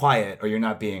not being quiet or you're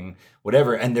not being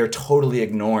whatever, and they're totally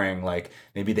ignoring like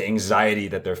maybe the anxiety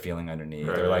that they're feeling underneath,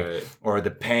 or like or the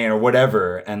pain or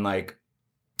whatever, and like,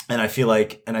 and I feel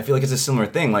like it's a similar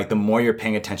thing. Like the more you're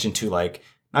paying attention to like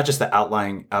not just the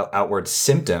outward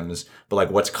symptoms, but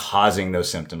like what's causing those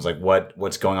symptoms, like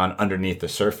what's going on underneath the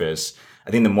surface.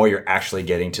 I think the more you're actually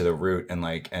getting to the root and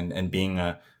like and being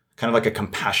a kind of like a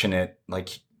compassionate,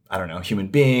 like, I don't know, human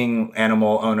being,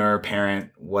 animal owner,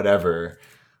 parent, whatever.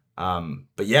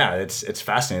 But yeah, it's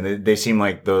fascinating. They seem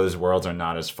like those worlds are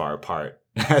not as far apart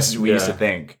as we used to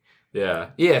think. Yeah.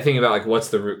 Thinking about like what's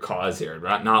the root cause here,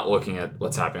 not looking at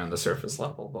what's happening on the surface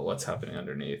level, but what's happening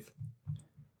underneath.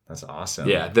 That's awesome.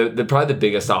 Yeah. The probably the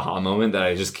biggest aha moment that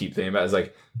I just keep thinking about is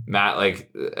like Matt,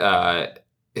 like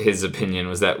his opinion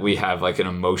was that we have like an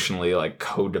emotionally like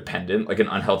codependent, like an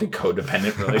unhealthy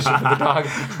codependent relationship with the dog,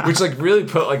 which like really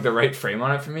put like the right frame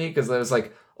on it for me, because I was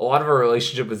like, a lot of our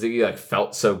relationship with Ziggy like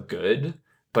felt so good,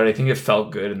 but I think it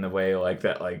felt good in the way like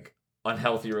that like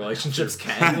unhealthy relationships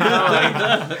can,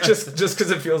 like just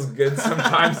because it feels good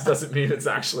sometimes doesn't mean it's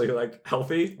actually like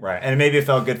healthy, right? And maybe it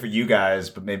felt good for you guys,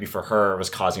 but maybe for her it was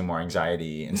causing more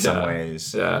anxiety in some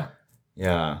ways.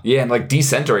 Yeah, and like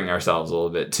decentering ourselves a little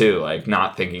bit too, like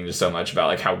not thinking just so much about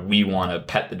like how we want to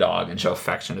pet the dog and show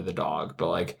affection to the dog, but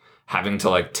like having to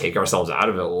like take ourselves out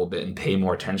of it a little bit and pay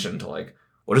more attention to like,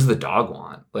 what does the dog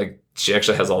want? Like she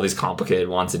actually has all these complicated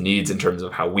wants and needs in terms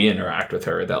of how we interact with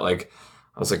her, that like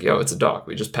I was like, yo, it's a dog,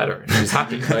 we just pet her and she's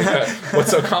happy. Like what's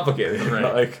so complicated? Right.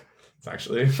 But, like it's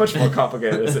actually much more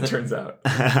complicated as it turns out.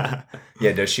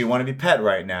 Yeah, does she want to be pet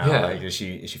right now? Yeah. Like is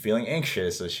she feeling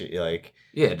anxious? Is she like,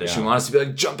 yeah, does she want us to be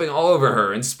like jumping all over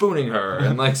her and spooning her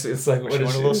and like it's like what, she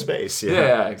want a little space?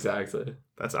 Yeah, exactly.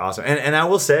 That's awesome. And I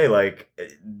will say, like,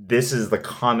 this is the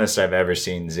calmest I've ever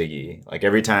seen Ziggy. Like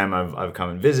every time I've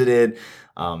come and visited,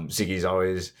 Ziggy's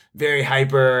always very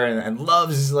hyper and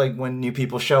loves like when new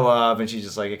people show up, and she's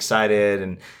just like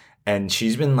excited, and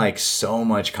she's been like so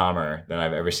much calmer than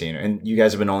I've ever seen her. And you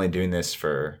guys have been only doing this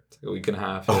for a week and a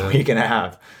half. A week and a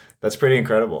half. That's pretty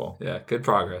incredible. Yeah, good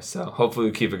progress. So hopefully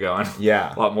we keep it going.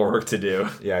 Yeah. A lot more work to do.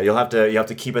 Yeah, you'll have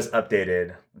to keep us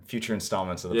updated. Future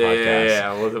installments of the podcast.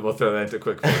 Yeah. We'll throw that into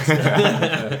quick picks.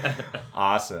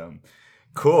 Awesome.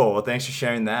 Cool. Well, thanks for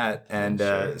sharing that.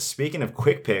 And speaking of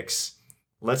quick picks,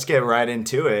 let's get right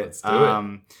into it. Let's do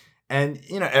it. And,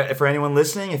 for anyone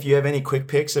listening, if you have any quick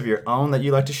picks of your own that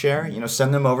you'd like to share,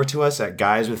 send them over to us at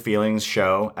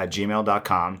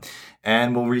guyswithfeelingsshow@gmail.com,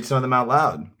 and we'll read some of them out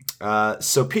loud.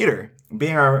 So Peter,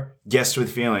 being our guest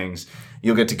with feelings,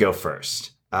 you'll get to go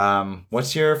first.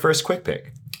 What's your first quick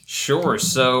pick? Sure.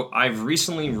 So I've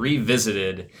recently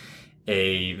revisited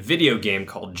a video game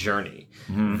called Journey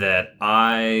that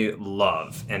I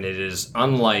love, and it is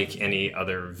unlike any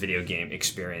other video game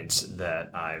experience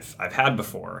that I've had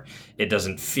before. It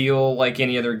doesn't feel like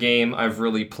any other game I've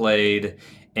really played,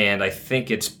 and I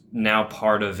think it's now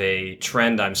part of a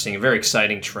trend I'm seeing, a very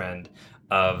exciting trend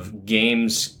of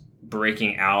games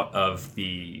breaking out of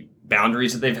the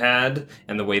boundaries that they've had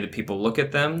and the way that people look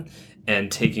at them,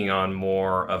 and taking on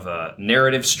more of a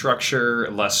narrative structure,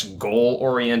 less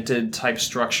goal-oriented type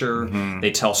structure.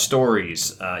 They tell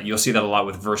stories. You'll see that a lot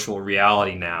with virtual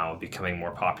reality now becoming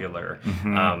more popular.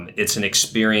 It's an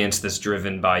experience that's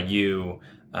driven by you,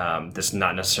 that's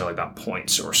not necessarily about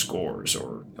points or scores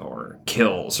or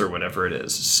kills or whatever it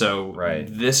is. So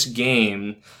this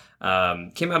game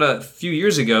came out a few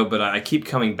years ago, but I keep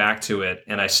coming back to it,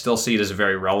 and I still see it as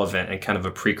very relevant and kind of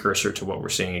a precursor to what we're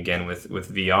seeing again with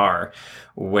VR,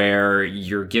 where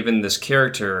you're given this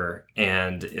character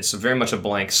and it's very much a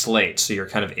blank slate, so you're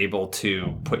kind of able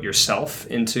to put yourself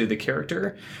into the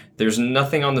character. There's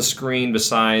nothing on the screen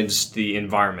besides the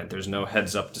environment. There's no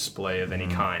heads-up display of any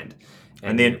kind.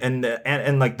 And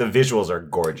like the visuals are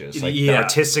gorgeous. Like the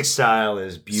artistic style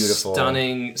is beautiful.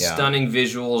 Stunning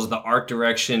visuals. The art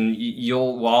direction.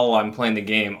 While I'm playing the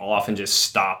game, I'll often just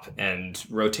stop and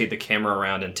rotate the camera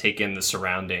around and take in the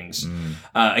surroundings.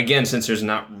 Again, since it's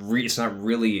not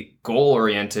really goal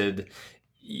oriented,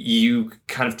 you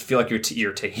kind of feel like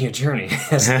you're taking a journey,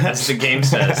 as the game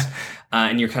says,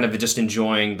 and you're kind of just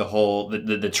enjoying the whole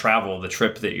the travel, the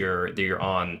trip that you're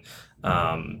on.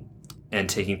 And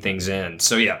taking things in.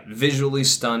 So yeah, visually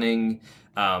stunning.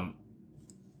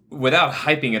 Without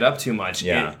hyping it up too much,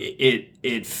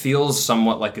 it feels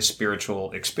somewhat like a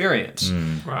spiritual experience.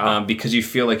 Because you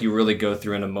feel like you really go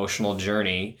through an emotional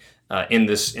journey in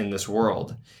this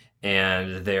world.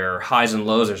 And there are highs and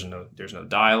lows. There's no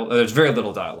dialogue. There's very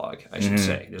little dialogue, I should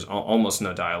say. There's almost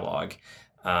no dialogue.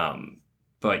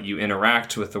 But you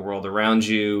interact with the world around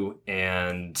you,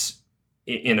 and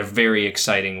in a very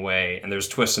exciting way, and there's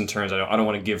twists and turns. I don't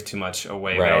want to give too much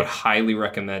away, but I would highly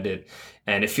recommend it.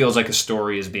 And it feels like a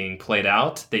story is being played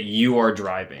out that you are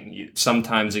driving.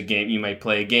 Sometimes you might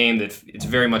play a game that it's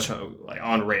very much like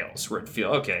on rails, where it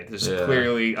feels this is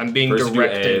clearly I'm being First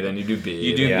directed. You do A, then you do B.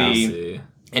 You do B,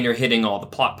 and you're hitting all the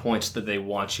plot points that they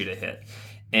want you to hit.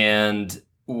 And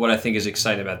what I think is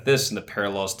exciting about this and the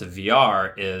parallels to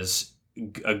VR is,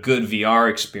 a good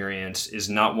VR experience is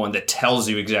not one that tells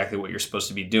you exactly what you're supposed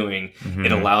to be doing.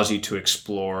 It allows you to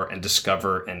explore and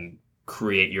discover and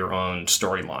create your own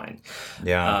storyline.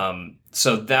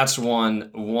 So that's one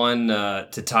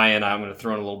to tie in. I'm going to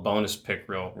throw in a little bonus pick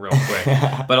real quick.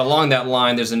 But along that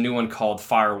line, there's a new one called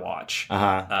Firewatch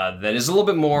that is a little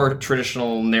bit more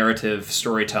traditional narrative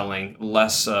storytelling,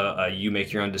 less you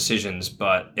make your own decisions.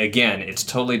 But again, it's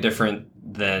totally different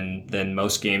than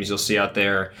most games you'll see out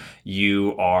there.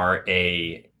 You're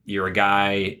a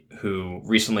guy who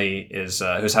recently is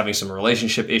who's having some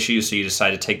relationship issues, so you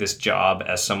decide to take this job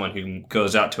as someone who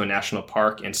goes out to a national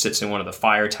park and sits in one of the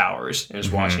fire towers and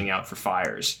is watching out for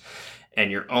fires.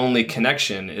 And your only human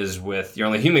connection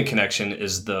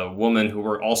is the woman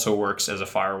who also works as a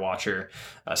fire watcher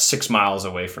 6 miles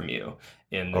away from you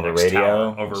in the next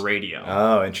tower, over radio.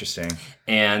 Oh, interesting.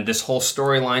 And this whole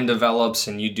storyline develops,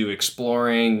 and you do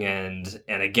exploring, and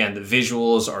again, the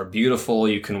visuals are beautiful.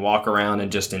 You can walk around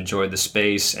and just enjoy the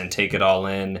space and take it all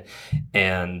in.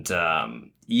 And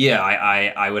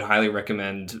I would highly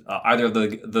recommend either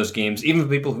of those games, even for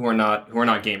people who are not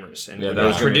gamers. And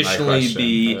would traditionally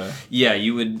be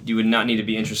you would not need to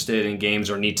be interested in games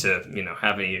or need to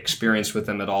have any experience with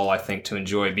them at all, I think, to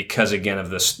enjoy, because again of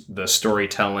the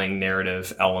storytelling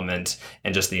narrative element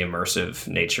and just the immersive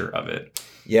nature of it.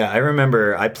 Yeah, I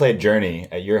remember I played Journey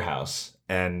at your house.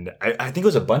 And I think it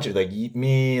was a bunch of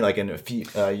me, and a few,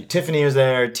 Tiffany was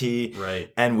there, T,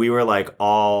 right, and we were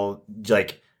all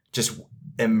just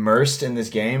immersed in this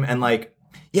game. And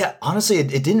honestly,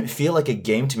 it didn't feel like a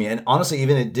game to me. And honestly,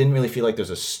 even it didn't really feel like there's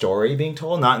a story being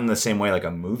told, not in the same way like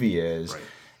a movie is. Right.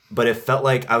 But it felt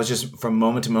like I was just, from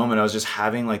moment to moment, I was just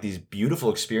having these beautiful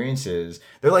experiences.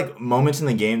 There are moments in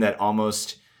the game that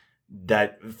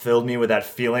filled me with that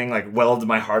feeling, welled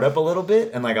my heart up a little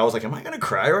bit. And I was am I going to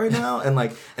cry right now? And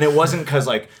and it wasn't because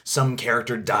some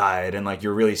character died and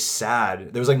you're really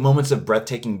sad. There was moments of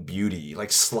breathtaking beauty,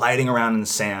 sliding around in the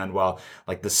sand while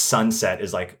the sunset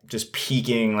is just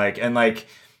peaking, and I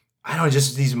don't know,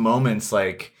 just these moments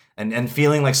and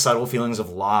feeling subtle feelings of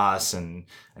loss and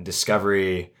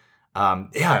discovery.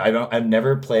 I've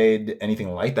never played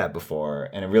anything like that before,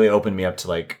 and it really opened me up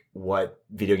to what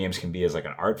video games can be as an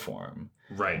art form.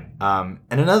 Right. And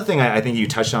another thing I think you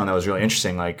touched on that was really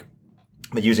interesting, like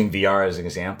using VR as an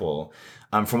example.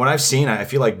 From what I've seen, I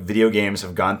feel like video games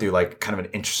have gone through like kind of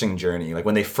an interesting journey. Like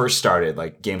when they first started,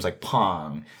 like games like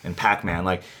Pong and Pac-Man,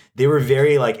 like they were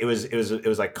very like it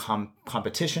was like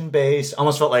competition based.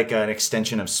 Almost felt like an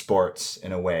extension of sports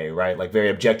in a way, right? Like very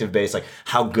objective based. Like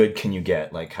how good can you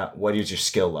get? Like what is your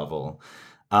skill level?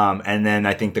 And then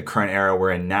I think the current era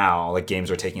we're in now, like games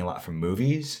are taking a lot from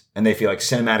movies, and they feel like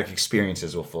cinematic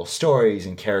experiences with full stories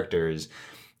and characters.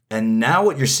 And now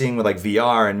what you're seeing with like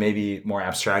VR and maybe more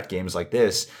abstract games like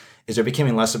this is they're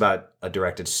becoming less about a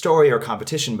directed story or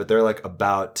competition, but they're like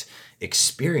about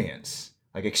experiences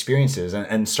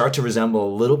and start to resemble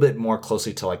a little bit more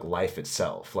closely to like life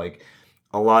itself. Like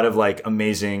a lot of like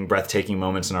amazing, breathtaking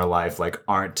moments in our life like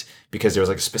aren't because there was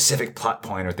like a specific plot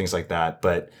point or things like that,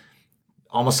 but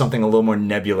almost something a little more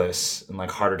nebulous and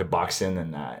like harder to box in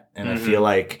than that. And I feel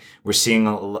like we're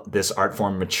seeing this art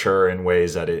form mature in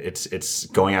ways that it's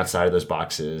going outside of those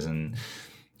boxes, and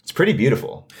it's pretty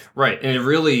beautiful. Right. And it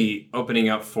really opening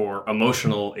up for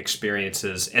emotional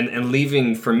experiences and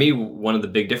leaving, for me, one of the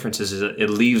big differences is that it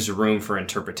leaves room for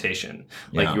interpretation.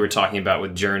 Like you were talking about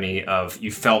with Journey, of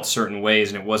you felt certain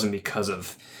ways and it wasn't because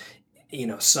of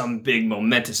some big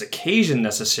momentous occasion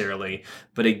necessarily,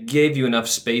 but it gave you enough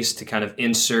space to kind of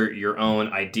insert your own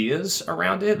ideas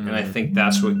around it. And I think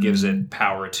that's what gives it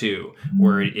power too,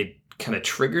 where it kind of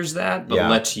triggers that, but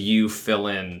lets you fill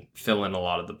in a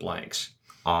lot of the blanks.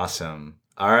 Awesome.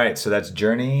 All right, so that's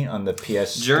Journey on the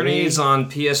PS3. Journey's on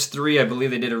PS3. I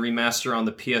believe they did a remaster on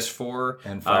the PS4.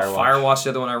 And Firewatch. Firewatch, the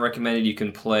other one I recommended. You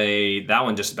can play that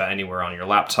one just about anywhere on your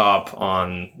laptop,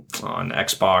 on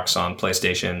Xbox, on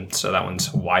PlayStation. So that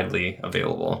one's widely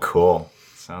available. Cool.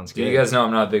 Sounds good. You guys know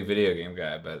I'm not a big video game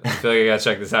guy, but I feel like I gotta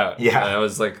check this out. Yeah. That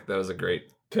was a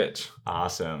great pitch.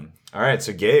 Awesome. All right,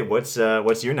 so Gabe, what's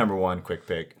your number one quick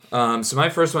pick? So my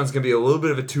first one's gonna be a little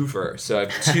bit of a twofer. So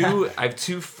I have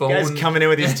two phone. You guys coming in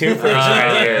with these twofers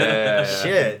right here. Yeah.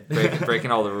 Shit.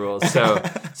 Breaking all the rules.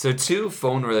 So two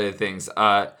phone related things.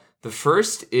 The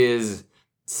first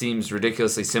seems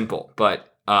ridiculously simple,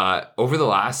 but over the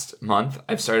last month,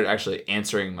 I've started actually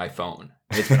answering my phone.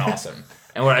 It's been awesome.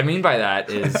 And what I mean by that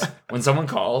is when someone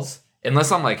calls,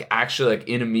 unless I'm like actually like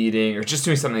in a meeting or just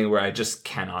doing something where I just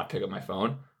cannot pick up my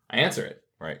phone, I answer it.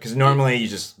 Right, because normally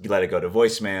you let it go to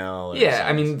voicemail. Yeah,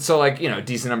 I mean, so like,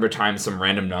 decent number of times some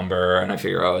random number, and I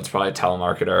figure, it's probably a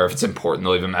telemarketer. If it's important,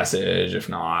 they'll leave a message. If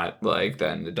not, like,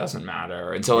 then it doesn't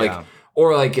matter. And so like,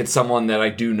 or like it's someone that I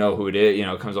do know who it is,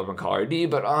 comes up on caller ID,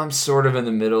 but I'm sort of in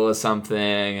the middle of something,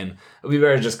 and it'll be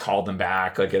better to just call them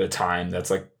back like at a time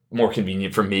that's like more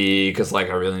convenient for me because like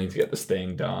I really need to get this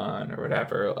thing done or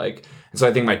whatever. Like, and so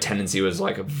I think my tendency was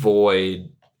like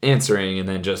avoid answering, and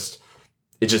then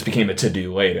it just became a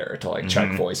to-do later to like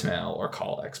check voicemail or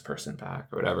call X person back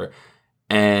or whatever.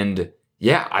 And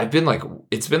yeah,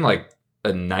 it's been like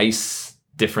a nice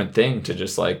different thing to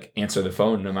just like answer the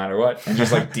phone no matter what and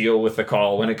just like deal with the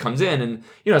call when it comes in.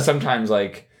 And, sometimes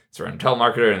like it's a random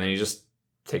telemarketer and then you just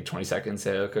take 20 seconds,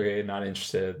 say, okay, not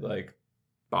interested, like,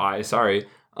 bye, sorry.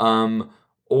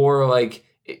 Or like,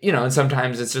 and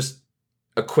sometimes it's just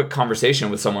a quick conversation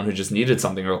with someone who just needed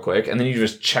something real quick, and then you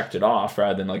just checked it off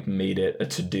rather than like made it a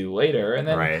to-do later. And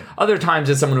then other times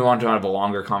it's someone who wanted to have a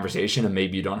longer conversation and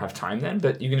maybe you don't have time then,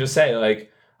 but you can just say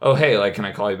like, oh, hey, like, can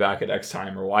I call you back at X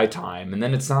time or Y time? And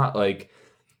then it's not like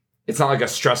a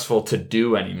stressful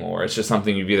to-do anymore. It's just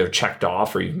something you've either checked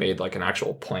off or you've made like an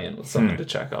actual plan with someone to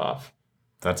check off.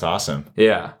 That's awesome.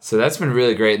 Yeah, so that's been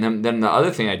really great. And then the other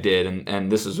thing I did,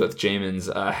 and this was with Jamin's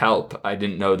help, I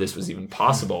didn't know this was even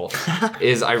possible,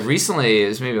 is I recently, it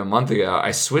was maybe a month ago,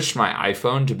 I switched my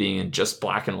iPhone to being in just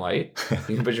black and white.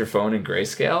 You can put your phone in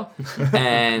grayscale,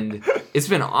 and it's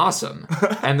been awesome.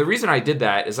 And the reason I did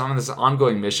that is I'm on this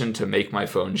ongoing mission to make my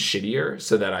phone shittier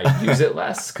so that I use it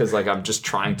less, because like I'm just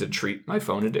trying to treat my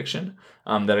phone addiction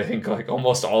that I think like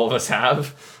almost all of us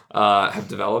have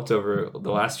developed over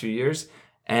the last few years.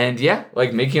 And yeah,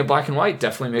 like making it black and white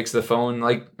definitely makes the phone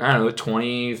like, I don't know,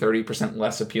 20, 30%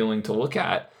 less appealing to look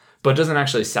at, but doesn't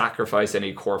actually sacrifice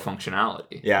any core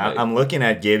functionality. Yeah, like, I'm looking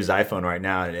at Gabe's iPhone right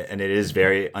now, and it is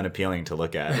very unappealing to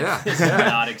look at. Yeah. It's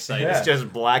not exciting. It's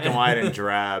just black and white and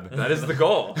drab. That is the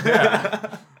goal.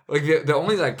 Yeah. Like the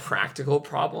only like practical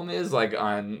problem is like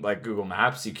on like Google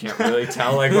Maps, you can't really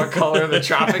tell like what color the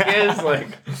traffic is. Like,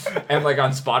 and like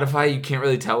on Spotify, you can't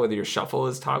really tell whether your shuffle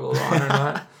is toggled on or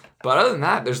not. But other than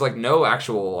that, there's like no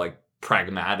actual like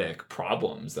pragmatic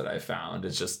problems that I found.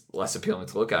 It's just less appealing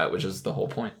to look at, which is the whole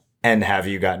point. And have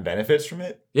you gotten benefits from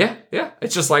it? Yeah.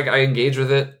 It's just like I engage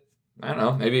with it, I don't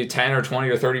know, maybe 10 or 20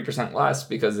 or 30% less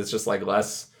because it's just like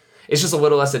less. it's just a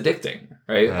little less addicting,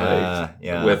 right?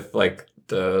 Yeah. With like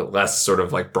the less sort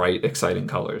of like bright, exciting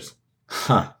colors.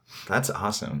 Huh. That's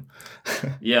awesome.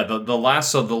 Yeah, the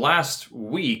last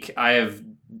week I have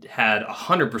had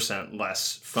 100%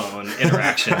 less phone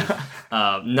interaction,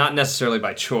 not necessarily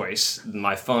by choice.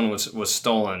 My phone was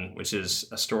stolen, which is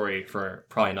a story for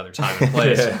probably another time and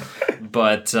place.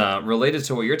 But related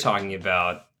to what you're talking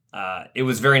about, it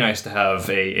was very nice to have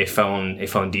a phone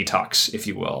detox, if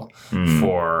you will,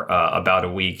 for about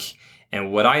a week.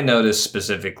 And what I noticed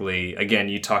specifically, again,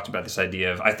 you talked about this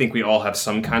idea of, I think we all have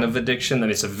some kind of addiction, that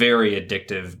it's a very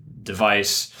addictive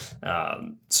device,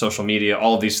 social media,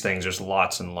 all of these things. There's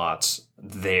lots and lots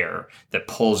there that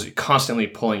constantly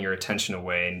pulling your attention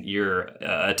away, and your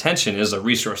attention is a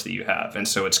resource that you have, and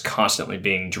so it's constantly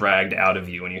being dragged out of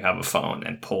you when you have a phone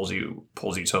and pulls you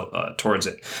towards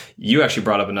it. You actually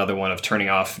brought up another one of turning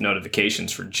off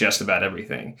notifications for just about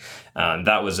everything.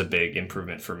 That was a big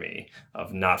improvement for me,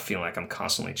 of not feeling like I'm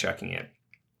constantly checking it.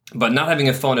 But not having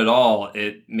a phone at all,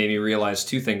 it made me realize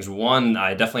two things. One,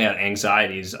 I definitely had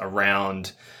anxieties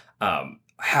around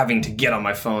having to get on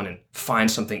my phone and find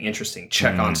something interesting,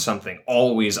 check on something.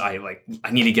 Always, I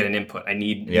need to get an input. I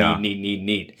need.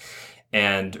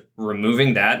 And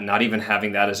removing that, not even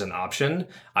having that as an option,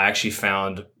 I actually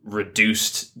found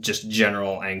reduced just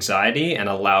general anxiety and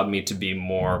allowed me to be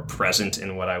more present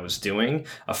in what I was doing.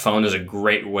 A phone is a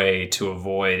great way to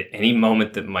avoid any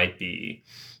moment that might be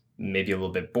maybe a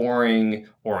little bit boring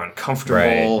or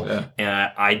uncomfortable. Right. Yeah.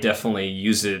 And I definitely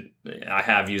use it. I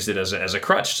have used it as a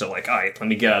crutch to like, all right, let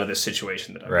me get out of this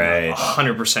situation that I'm not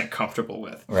 100% comfortable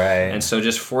with. Right. And so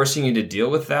just forcing you to deal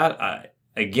with that,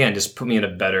 again, just put me in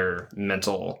a better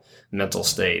mental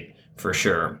state for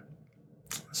sure.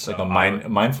 It's like a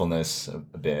mindfulness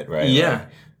a bit, right? Yeah. Like,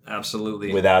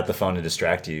 absolutely. Without the phone to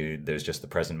distract you, there's just the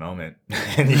present moment,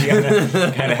 and you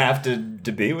kind of have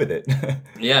to be with it.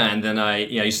 Yeah, and then I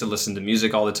used to listen to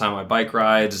music all the time on my bike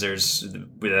rides.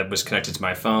 That was connected to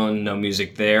my phone, no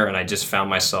music there, and I just found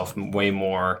myself way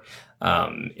more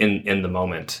in the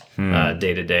moment,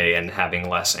 day to day, and having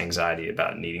less anxiety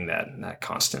about needing that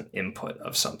constant input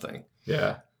of something.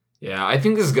 Yeah. Yeah, I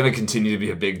think this is going to continue to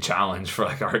be a big challenge for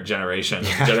like our generation,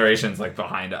 generations like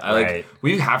behind us. Like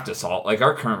we have to solve, like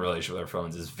our current relationship with our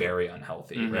phones is very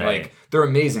unhealthy. Mm-hmm. Right? Like they're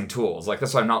amazing tools. Like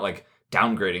that's why I'm not like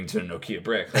downgrading to a Nokia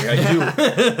brick. Like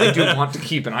I do want to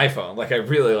keep an iPhone. Like I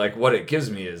really like what it gives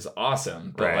me is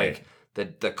awesome, but like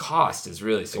the cost is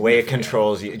really significant. The way it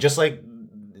controls you, just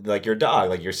like your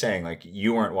dog, like you're saying, like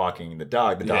you weren't walking the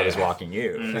dog is walking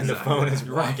you. Exactly. And the phone is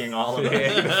walking all over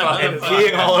and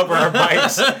peeing all over our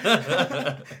bikes.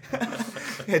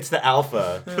 It's the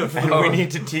alpha. And we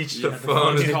need to teach the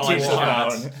phone. To teach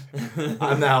the phone.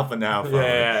 I'm the alpha now. Phone.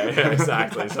 Yeah,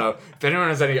 exactly. So if anyone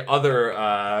has any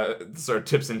other sort of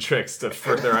tips and tricks to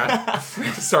further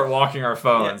to start walking our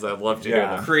phones, I'd love to hear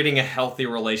them. Creating a healthy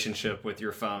relationship with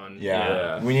your phone.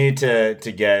 Yeah. We need to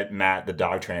get Matt, the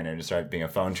dog trainer, to start being a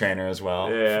phone trainer as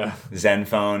well. Yeah. Zen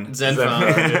phone.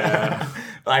 Yeah.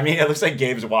 I mean, it looks like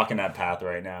Gabe's walking that path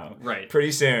right now. Right.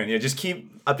 Pretty soon. Just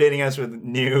keep updating us with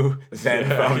new Zen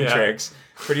phone tricks.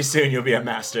 Pretty soon you'll be a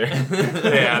master. And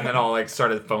then I'll like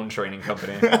start a phone training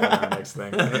company. The next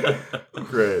thing.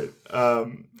 Great. All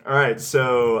right.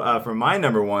 So for my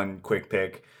number one quick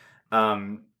pick,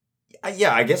 I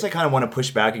guess I kind of want to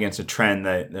push back against a trend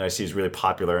that I see is really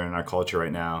popular in our culture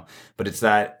right now. But it's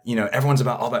that, everyone's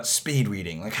all about speed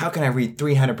reading. Like, how can I read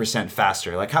 300%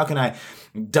 faster? Like, how can I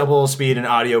double speed an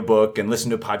audiobook and listen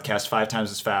to a podcast 5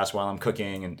 times as fast while I'm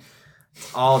cooking and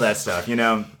all that stuff,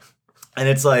 And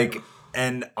it's like,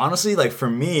 and honestly, like for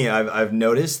me, I've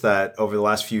noticed that over the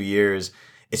last few years,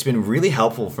 it's been really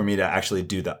helpful for me to actually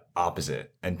do the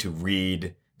opposite and to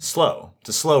read slow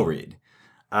read.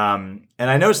 And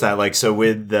I noticed that, like, so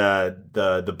with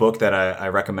the book that I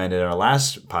recommended in our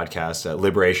last podcast,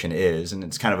 Liberation Is, and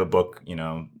it's kind of a book,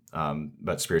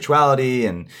 about spirituality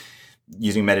and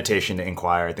using meditation to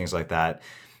inquire, things like that.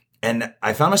 And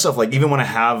I found myself, like, even when I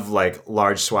have like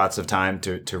large swaths of time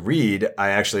to read, I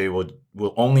actually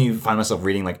will only find myself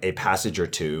reading like a passage or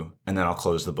two, and then I'll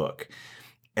close the book.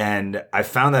 And I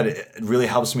found that it really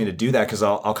helps me to do that because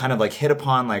I'll kind of like hit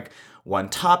upon like one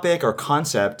topic or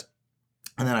concept,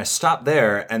 and then I stop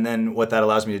there. And then what that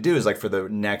allows me to do is like for the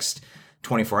next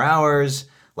 24 hours,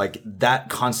 like that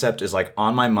concept is like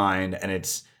on my mind,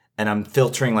 and I'm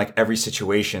filtering like every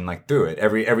situation like through it.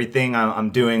 Everything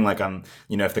I'm doing, like I'm,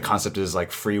 if the concept is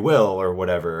like free will or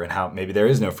whatever, and how maybe there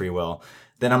is no free will,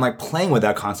 then I'm like playing with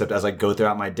that concept as I go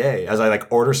throughout my day. As I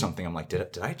like order something, I'm like,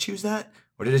 did I choose that?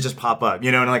 Or did it just pop up?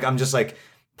 And like I'm just like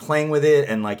playing with it,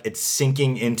 and like it's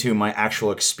sinking into my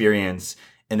actual experience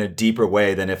in a deeper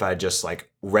way than if I just like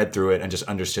read through it and just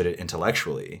understood it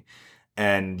intellectually.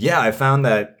 And yeah, I found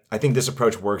that I think this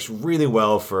approach works really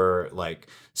well for like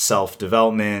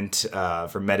self-development,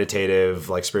 for meditative,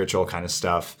 like spiritual kind of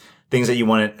stuff, things that you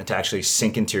want it to actually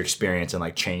sink into your experience and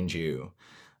like change you.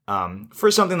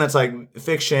 For something that's like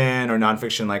fiction or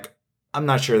nonfiction, like I'm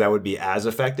not sure that would be as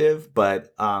effective,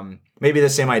 but maybe the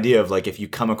same idea of like if you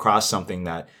come across something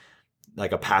that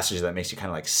like a passage that makes you kind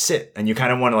of like sit and you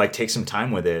kind of want to like take some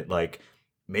time with it, like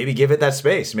maybe give it that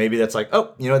space. Maybe that's like,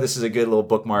 oh, you know, this is a good little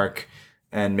bookmark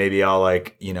and maybe I'll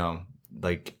like, you know,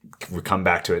 like come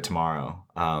back to it tomorrow.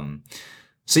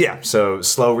 So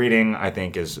slow reading I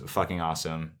think is fucking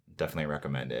awesome. Definitely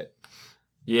recommend it.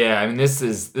 Yeah, I mean this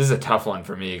is a tough one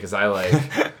for me because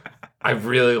I I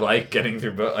really like getting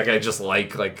through books. Like I just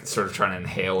like sort of trying to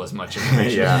inhale as much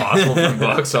information as possible from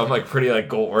books. So I'm like pretty like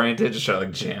goal oriented, just try to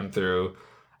like jam through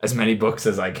as many books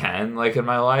as I can like in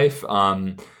my life.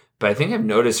 But I think I've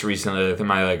noticed recently that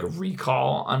my like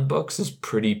recall on books is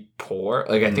pretty poor.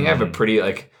 Like I think I have a pretty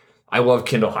like I love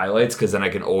Kindle highlights because then I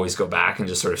can always go back and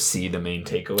just sort of see the main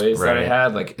takeaways that I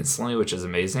had like instantly, which is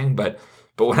amazing. But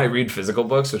when I read physical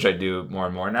books, which I do more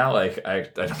and more now, like I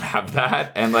don't have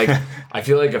that. And like I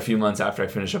feel like a few months after I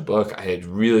finish a book, I had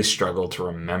really struggled to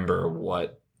remember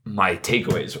what my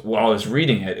takeaways. While I was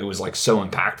reading it, it was like so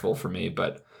impactful for me,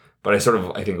 but I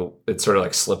think it sort of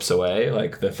like slips away,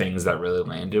 like the things that really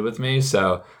landed with me.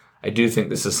 So I do think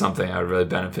this is something I would really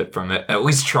benefit from it, at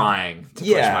least trying to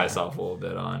push myself a little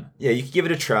bit on. Yeah, you could give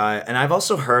it a try. And I've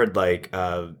also heard like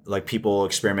people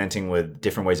experimenting with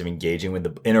different ways of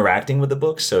interacting with the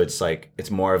book. So it's like, it's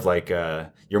more of like,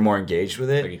 you're more engaged with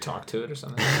it. Like you talk to it or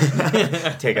something?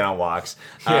 Take it on walks.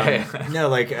 No,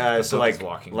 like,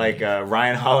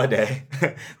 Ryan Holiday,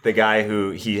 the guy who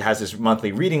he has this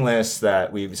monthly reading list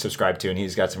that we subscribe to, and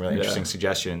he's got some really interesting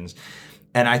suggestions.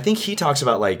 And I think he talks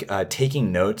about like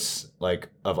taking notes like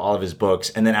of all of his books,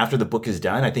 and then after the book is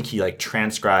done, I think he like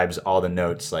transcribes all the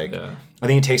notes. Like I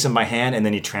think he takes them by hand and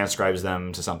then he transcribes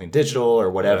them to something digital or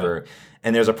whatever. Yeah.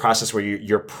 And there's a process where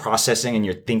you're processing and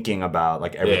you're thinking about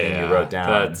like everything you wrote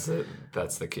down.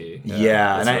 That's the key.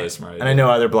 Yeah, that's really smart. And I know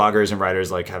other bloggers and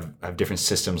writers like have different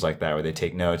systems like that where they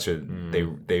take notes or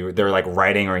they're like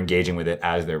writing or engaging with it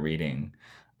as they're reading.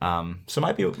 So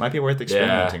it might be worth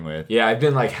experimenting with. Yeah, I've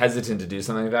been like hesitant to do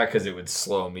something like that because it would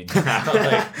slow me down.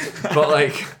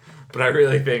 But I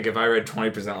really think if I read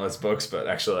 20% less books, but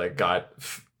actually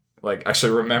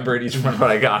actually remembered each one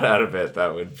what I got out of it,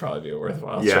 that would probably be a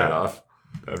worthwhile trade-off.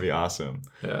 That'd be awesome.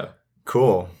 Yeah.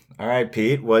 Cool. All right,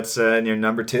 Pete, what's in your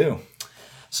number 2?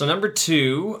 So number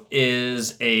 2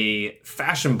 is a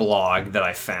fashion blog that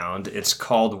I found. It's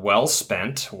called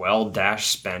Well-Spent,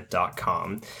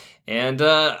 well-spent.com. And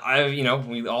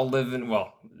we all live in,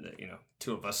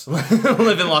 two of us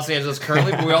live in Los Angeles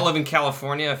currently, but we all live in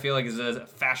California. I feel like it's a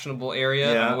fashionable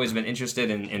area. Yeah. I've always been interested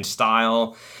in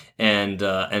style and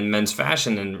men's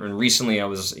fashion, and recently I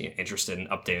was interested in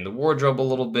updating the wardrobe a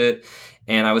little bit.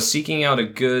 And I was seeking out a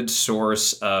good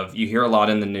source of, you hear a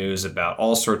lot in the news about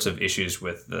all sorts of issues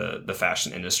with the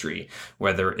fashion industry,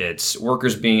 whether it's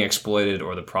workers being exploited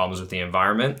or the problems with the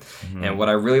environment. Mm-hmm. And what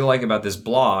I really like about this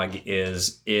blog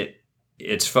is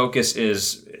its focus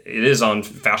is on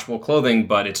fashionable clothing,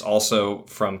 but it's also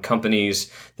from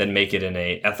companies that make it in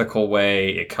a ethical way.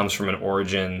 It comes from an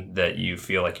origin that you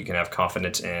feel like you can have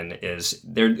confidence in.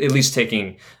 They're at least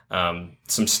taking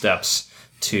some steps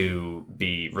to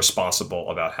be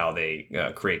responsible about how they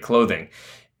create clothing.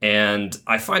 And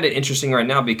I find it interesting right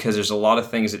now because there's a lot of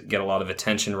things that get a lot of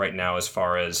attention right now as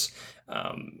far as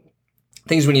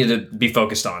things we need to be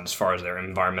focused on as far as their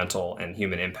environmental and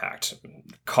human impact.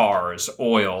 Cars,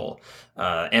 oil,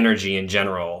 energy in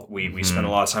general. We spend a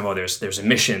lot of time, there's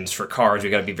emissions for cars. We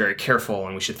got to be very careful,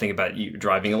 and we should think about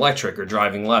driving electric or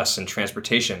driving less, and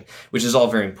transportation, which is all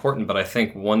very important. But I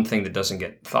think one thing that doesn't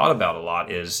get thought about a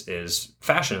lot is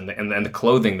fashion and the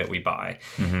clothing that we buy.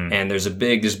 Mm-hmm. And there's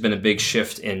been a big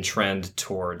shift in trend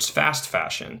towards fast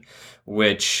fashion,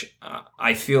 which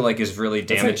I feel like is really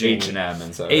damaging. It's like H&M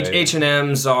and stuff, right?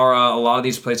 H&M's are a lot of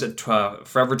these places,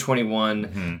 Forever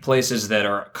 21, places that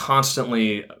are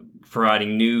constantly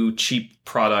providing new, cheap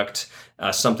product,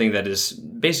 something that is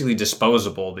basically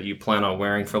disposable that you plan on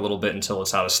wearing for a little bit until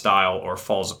it's out of style or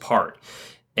falls apart.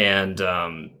 And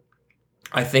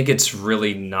I think it's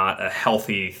really not a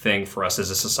healthy thing for us as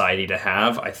a society to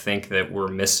have. I think that we're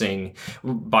missing,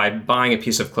 by buying a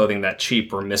piece of clothing that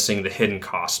cheap, we're missing the hidden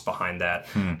cost behind that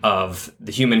of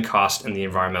the human cost and the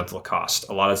environmental cost.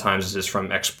 A lot of times it is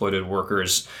from exploited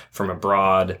workers from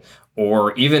abroad,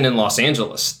 or even in Los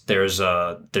Angeles.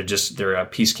 A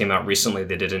piece came out recently.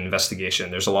 They did an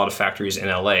investigation. There's a lot of factories in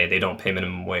LA. They don't pay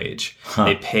minimum wage.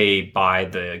 They pay by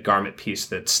the garment piece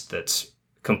that's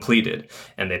completed,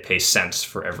 and they pay cents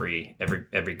for every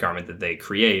garment that they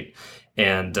create.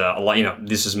 And a lot,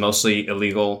 this is mostly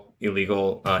illegal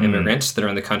immigrants that are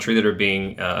in the country that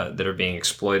are being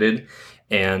exploited,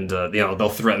 and they'll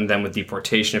threaten them with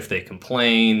deportation if they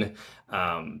complain.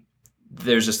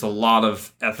 There's just a lot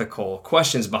of ethical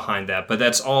questions behind that, but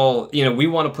that's all, we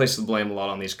want to place the blame a lot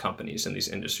on these companies and these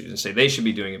industries and say they should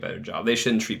be doing a better job. They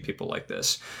shouldn't treat people like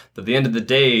this. But at the end of the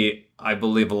day, I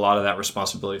believe a lot of that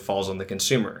responsibility falls on the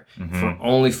consumer. If we're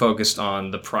only focused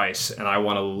on the price, and I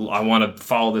want to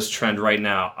follow this trend right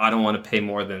now. I don't want to pay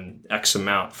more than X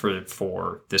amount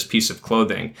for this piece of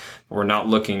clothing. But we're not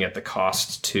looking at the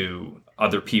cost to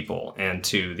other people and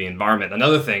to the environment.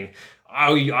 Another thing,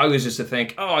 I was just to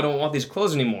think, I don't want these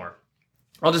clothes anymore.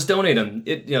 I'll just donate them.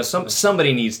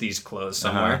 Somebody needs these clothes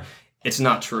somewhere. It's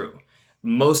not true.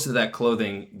 Most of that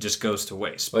clothing just goes to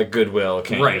waste. Like Goodwill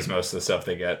can't use most of the stuff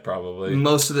they get, probably.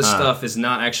 Most of the stuff is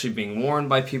not actually being worn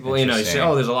by people. You say,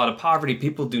 there's a lot of poverty.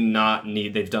 People do not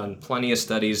need, they've done plenty of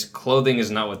studies. Clothing is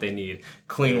not what they need.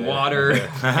 Clean water,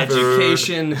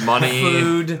 education,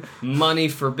 food, money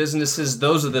for businesses.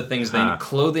 Those are the things they need.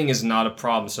 Clothing is not a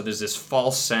problem. So there's this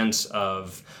false sense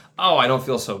of, I don't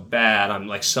feel so bad. I'm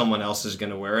like, someone else is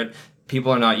going to wear it.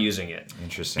 People are not using it.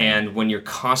 Interesting. And when you're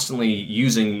constantly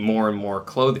using more and more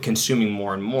clothing, consuming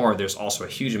more and more, there's also a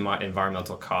huge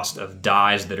environmental cost of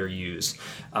dyes that are used,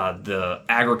 the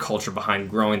agriculture behind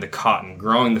growing the cotton,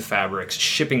 growing the fabrics,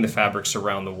 shipping the fabrics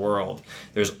around the world.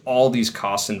 There's all these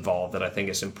costs involved that I think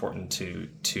is important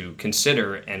to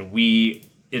consider, and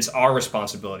it's our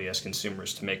responsibility as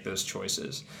consumers to make those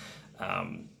choices.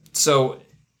 So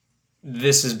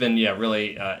this has been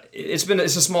really it's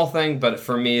a small thing, but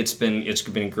for me it's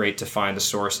been great to find a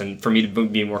source, and for me to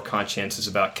be more conscientious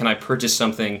about, can I purchase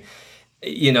something,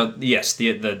 yes,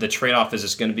 the trade-off is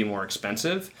it's going to be more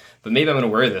expensive, but maybe I'm going to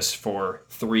wear this for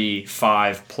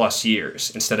 3-5+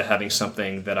 years instead of having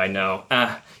something that I know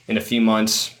in a few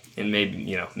months, and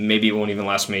maybe it won't even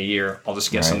last me a year. I'll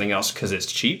just get something else because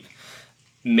it's cheap.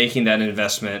 Making that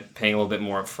investment, paying a little bit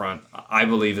more up front, I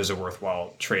believe is a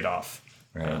worthwhile trade-off.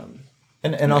 Right.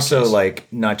 And also,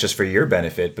 not just for your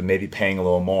benefit, but maybe paying a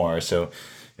little more. So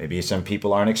maybe some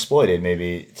people aren't exploited,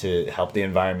 maybe to help the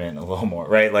environment a little more,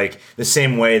 right? Like the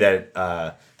same way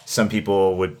that some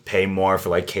people would pay more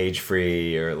for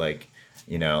cage-free or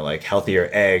healthier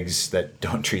eggs that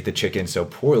don't treat the chicken so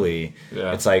poorly.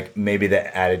 Yeah. It's maybe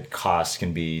the added cost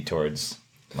can be towards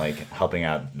helping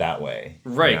out that way,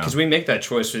 right? Because we make that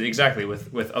choice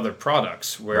with other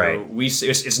products where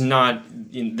it's not.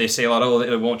 They say a lot,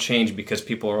 it won't change because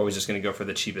people are always just going to go for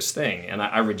the cheapest thing, and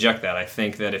I reject that. I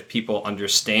think that if people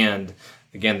understand,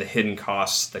 again, the hidden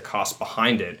costs, the cost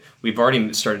behind it, we've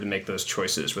already started to make those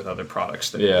choices with other products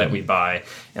that we buy,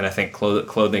 and I think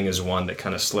clothing is one that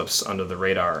kind of slips under the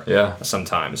radar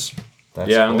sometimes. I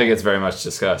don't think it's very much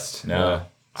discussed. No.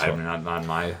 I mean, not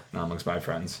amongst my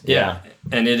friends. Yeah.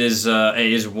 And it is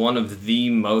one of the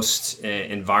most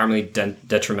environmentally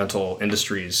detrimental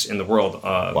industries in the world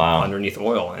underneath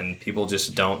oil, and people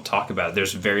just don't talk about it.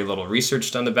 There's very little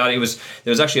research done about it.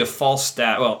 There was actually a false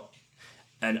stat,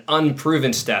 an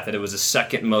unproven stat that it was the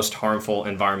second most harmful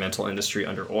environmental industry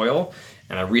under oil,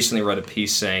 and I recently read a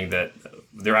piece saying that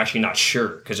they're actually not sure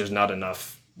because there's not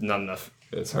enough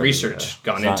research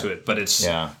gone into it, but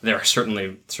there are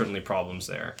certainly problems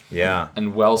there. Yeah.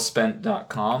 And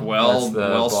wellspent.com.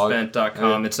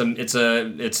 Wellspent.com.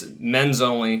 It's men's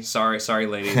only. Sorry,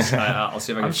 ladies. I'll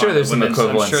see if I can. I'm sure there's some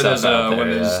equivalent. I'm sure there's a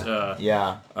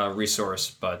women's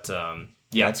resource, but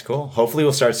that's cool. Hopefully,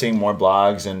 we'll start seeing more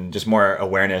blogs and just more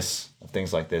awareness of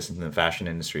things like this in the fashion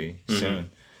industry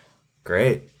soon.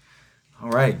 Great. All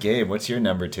right, Gabe, what's your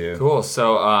number 2? Cool.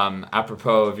 So,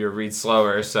 apropos of your read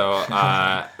slower,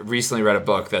 recently read a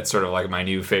book that's sort of like my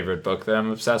new favorite book that I'm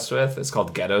obsessed with. It's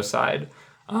called Ghetto Side.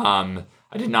 I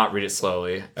did not read it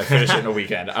slowly. I finished it in a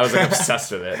weekend. I was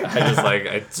obsessed with it.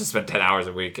 I just spent 10 hours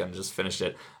a week and just finished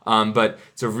it. But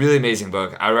it's a really amazing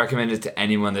book. I recommend it to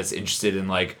anyone that's interested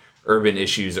in urban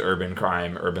issues, urban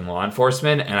crime, urban law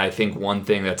enforcement. And I think one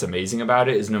thing that's amazing about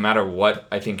it is no matter what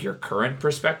I think your current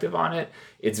perspective on it,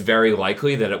 it's very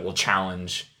likely that it will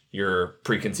challenge your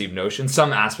preconceived notions,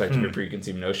 some aspect of your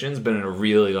preconceived notions, but in a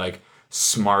really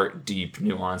smart, deep,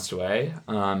 nuanced way.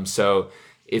 So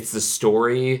it's a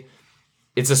story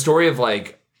of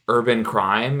like urban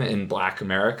crime in Black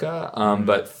America,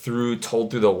 but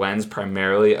told through the lens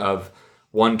primarily of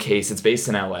one case. It's based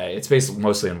in LA. It's based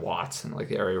mostly in Watts and like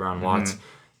the area around Watts,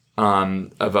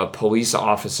 of a police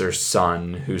officer's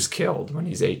son who's killed when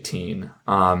he's 18.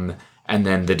 And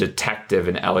then the detective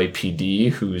in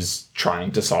LAPD who's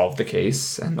trying to solve the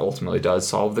case and ultimately does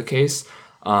solve the case.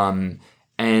 And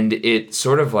it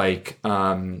sort of like,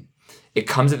 it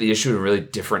comes at the issue at a really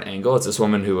different angle. It's this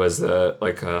woman who was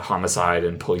a homicide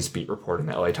and police beat reporter in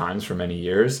the LA Times for many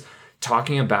years,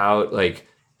 talking about like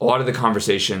a lot of the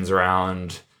conversations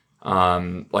around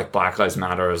like Black Lives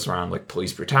Matter around like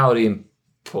police brutality and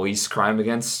police crime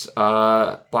against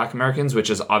Black Americans, which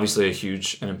is obviously a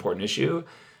huge and important issue.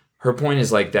 Her point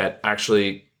is like that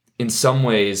actually in some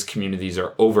ways communities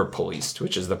are over-policed,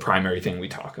 which is the primary thing we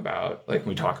talk about. Like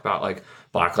we talk about like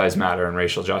Black Lives Matter and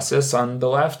racial justice on the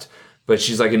left. But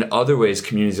she's like, in other ways,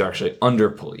 communities are actually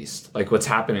under-policed. Like what's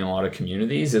happening in a lot of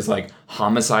communities is like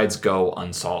homicides go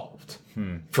unsolved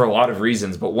for a lot of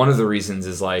reasons. But one of the reasons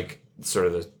is like sort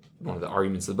of one of the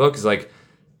arguments of the book is like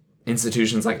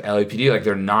institutions like LAPD, like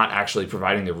they're not actually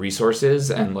providing the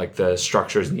resources and like the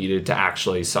structures needed to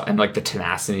actually, and like the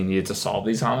tenacity needed to solve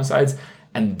these homicides.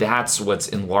 And that's what's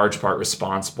in large part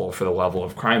responsible for the level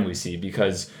of crime we see,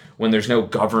 because when there's no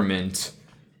government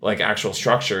like actual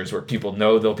structures where people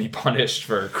know they'll be punished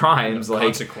for crimes, like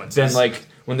consequences, then like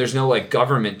when there's no like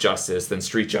government justice, then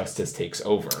street justice takes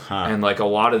over. And like a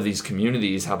lot of these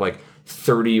communities have like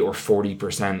 30 or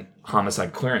 40%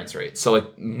 homicide clearance rate. So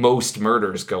like most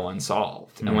murders go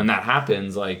unsolved. And when that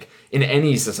happens, like in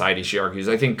any society, she argues,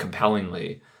 I think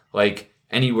compellingly, like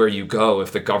anywhere you go,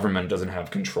 if the government doesn't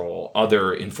have control,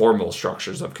 other informal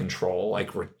structures of control, like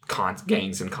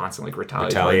gangs and constant like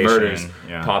retaliatory murders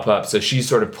pop up. So she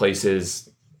sort of places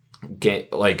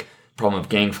like problem of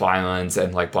gang violence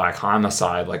and like Black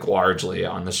homicide like largely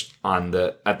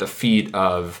at the feet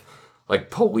of like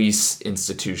police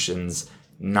institutions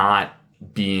not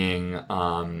being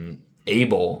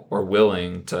able or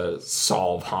willing to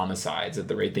solve homicides at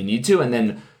the rate they need to, and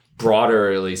then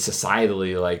broaderly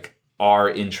societally like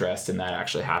our interest in that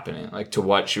actually happening, like to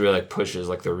what she really like pushes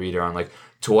like the reader on, like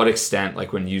to what extent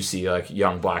like when you see like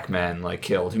young Black men like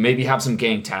killed who maybe have some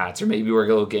gang tats or maybe were a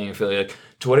little gang affiliated, like,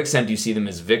 to what extent do you see them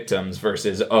as victims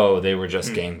versus they were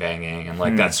just gang banging and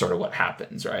like that's sort of what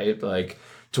happens, right? But, like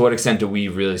to what extent do we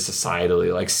really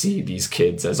societally like see these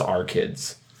kids as our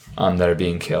kids that are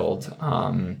being killed,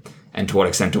 and to what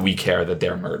extent do we care that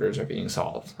their murders are being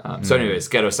solved? So anyways,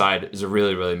 Ghetto Side is a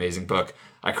really, really amazing book.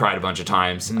 I cried a bunch of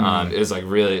times. It's a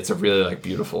really like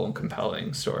beautiful and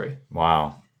compelling story.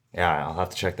 Wow. Yeah, I'll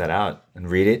have to check that out and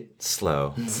read it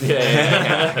slow.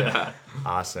 Yeah.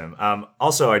 Awesome.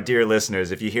 Also, our dear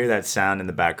listeners, if you hear that sound in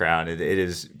the background, it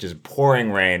is just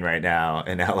pouring rain right now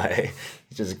in LA.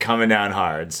 It's just coming down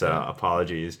hard, so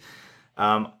apologies.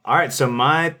 All right, so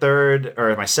my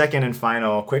second and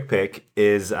final quick pick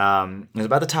is about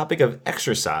the topic of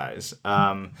exercise.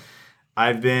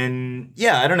 I've been,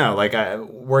 I don't know, like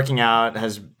working out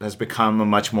has become a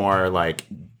much more like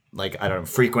I don't know,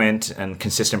 frequent and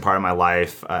consistent part of my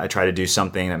life. I try to do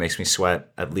something that makes me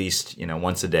sweat at least,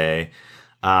 once a day.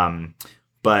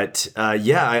 But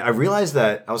I realized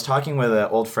that I was talking with an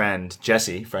old friend,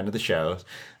 Jesse, friend of the show,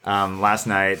 last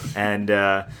night, and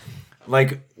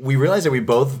we realized that we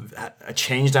both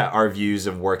changed our views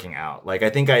of working out. Like, I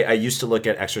think I used to look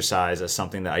at exercise as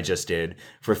something that I just did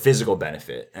for physical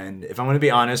benefit. And if I'm going to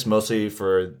be honest, mostly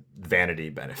for vanity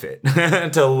benefit,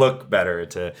 to look better,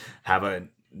 to have a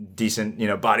decent,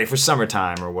 body for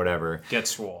summertime or whatever. Get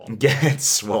swole.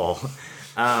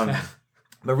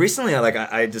 But recently,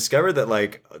 I discovered that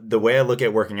like the way I look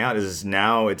at working out is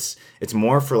now it's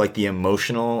more for like the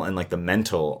emotional and like the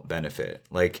mental benefit.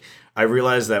 Like I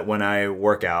realized that when I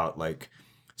work out,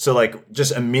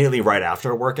 just immediately right after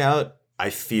a workout,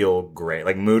 I feel great.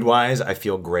 Like mood wise, I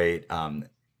feel great.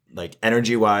 Like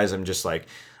energy wise, I'm just like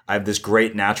I have this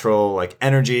great natural like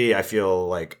energy. I feel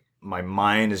like my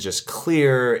mind is just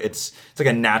clear. It's like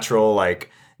a natural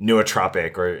like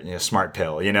nootropic or smart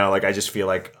pill, like I just feel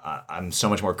like I'm so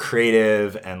much more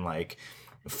creative and like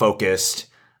focused.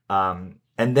 And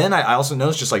then I also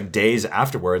noticed just like days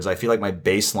afterwards, I feel like my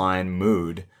baseline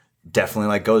mood definitely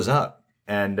like goes up.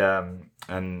 And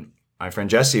my friend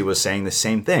Jesse was saying the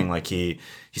same thing. Like he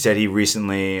said he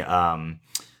recently,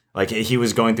 like he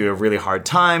was going through a really hard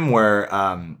time where,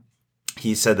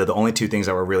 he said that the only two things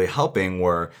that were really helping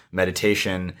were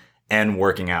meditation and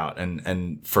working out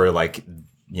and for like,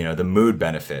 the mood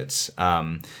benefits.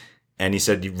 And he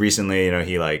said recently,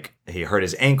 he hurt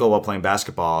his ankle while playing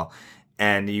basketball.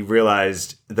 And he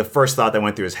realized the first thought that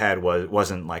went through his head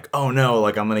wasn't like, oh no,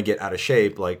 like I'm gonna get out of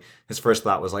shape. Like his first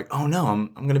thought was like, oh no,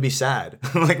 I'm gonna be sad.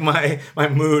 Like my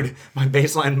mood, my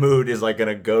baseline mood is like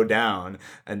gonna go down,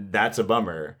 and that's a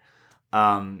bummer.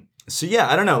 So yeah,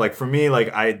 I don't know. Like for me,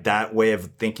 like that way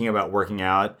of thinking about working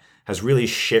out has really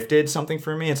shifted something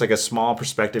for me. It's like a small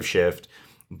perspective shift,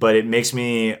 but it makes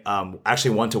me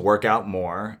actually want to work out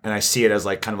more, and I see it as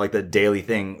like kind of like the daily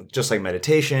thing, just like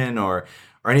meditation or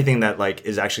anything that like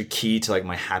is actually key to like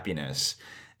my happiness.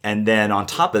 And then on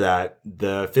top of that,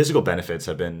 the physical benefits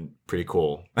have been pretty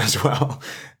cool as well.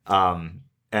 And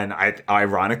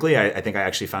ironically, I think I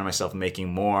actually found myself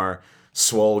making more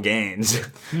swole gains,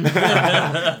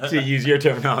 to use your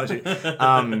terminology,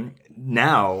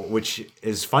 now, which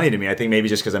is funny to me. I think maybe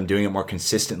just because I'm doing it more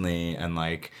consistently and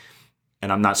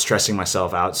I'm not stressing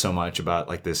myself out so much about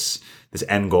like this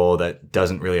end goal that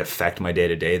doesn't really affect my day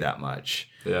to day that much.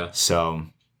 Yeah. So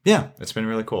yeah, it's been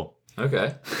really cool.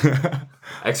 Okay.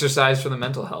 Exercise for the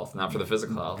mental health, not for the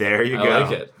physical health. There you go. I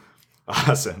like it.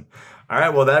 Awesome. All right.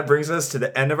 Well, that brings us to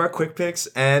the end of our quick picks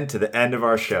and to the end of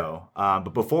our show.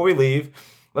 But before we leave,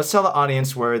 let's tell the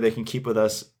audience where they can keep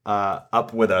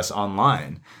up with us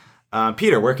online.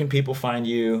 Peter, where can people find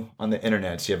you on the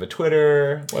internet? Do you have a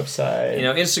Twitter website?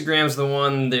 Instagram's the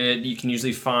one that you can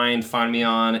usually find me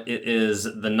on. It is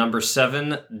the number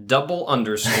 7 double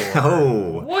underscore.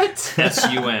 Oh. What?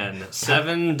 SUN.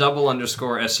 7 double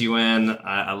underscore SUN.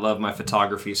 I love my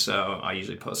photography, so I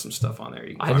usually post some stuff on there.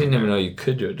 I didn't even know you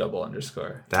could do a double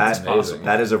underscore. That's amazing.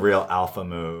 That is a real alpha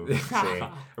move. See, a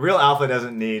real alpha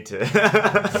doesn't need to.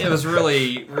 It was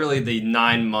really the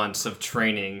 9 months of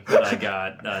training that I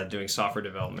got doing software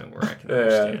development where I can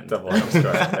understand. Double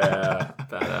underscore. Yeah,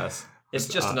 badass. It's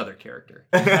just another character.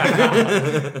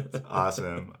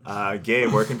 Awesome.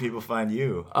 Gabe, where can people find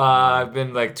you? I've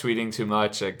been like tweeting too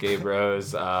much at Gabe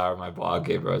Rose or my blog,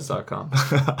 gaberose.com.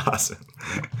 Awesome.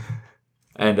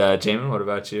 And Jamin, what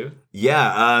about you?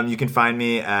 Yeah, you can find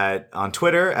me on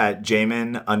Twitter at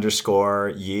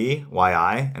Jamin_Yi,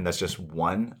 Y-I, and that's just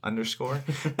 1 underscore.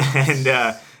 And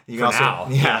you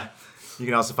can you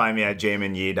can also find me at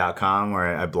jaminyi.com,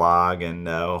 where I blog and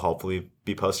will hopefully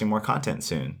be posting more content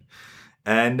soon.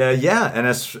 And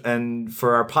and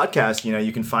for our podcast,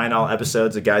 you can find all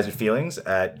episodes of Guys with Feelings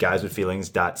at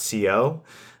guyswithfeelings.co.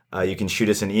 You can shoot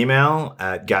us an email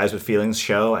at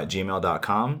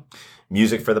guyswithfeelingsshow@gmail.com.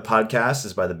 Music for the podcast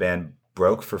is by the band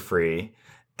Broke for Free.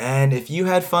 And if you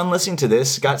had fun listening to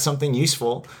this, got something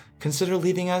useful, consider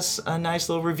leaving us a nice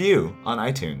little review on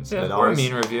iTunes. Yeah, or a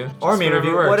mean review. Or a mean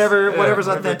review. Whatever's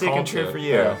authentic and true to. for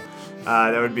you. Yeah.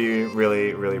 That would be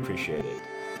really, really appreciated.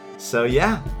 So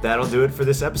yeah, that'll do it for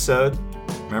this episode.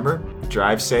 Remember,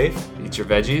 drive safe. Eat your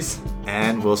veggies.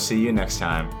 And we'll see you next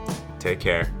time. Take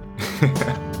care.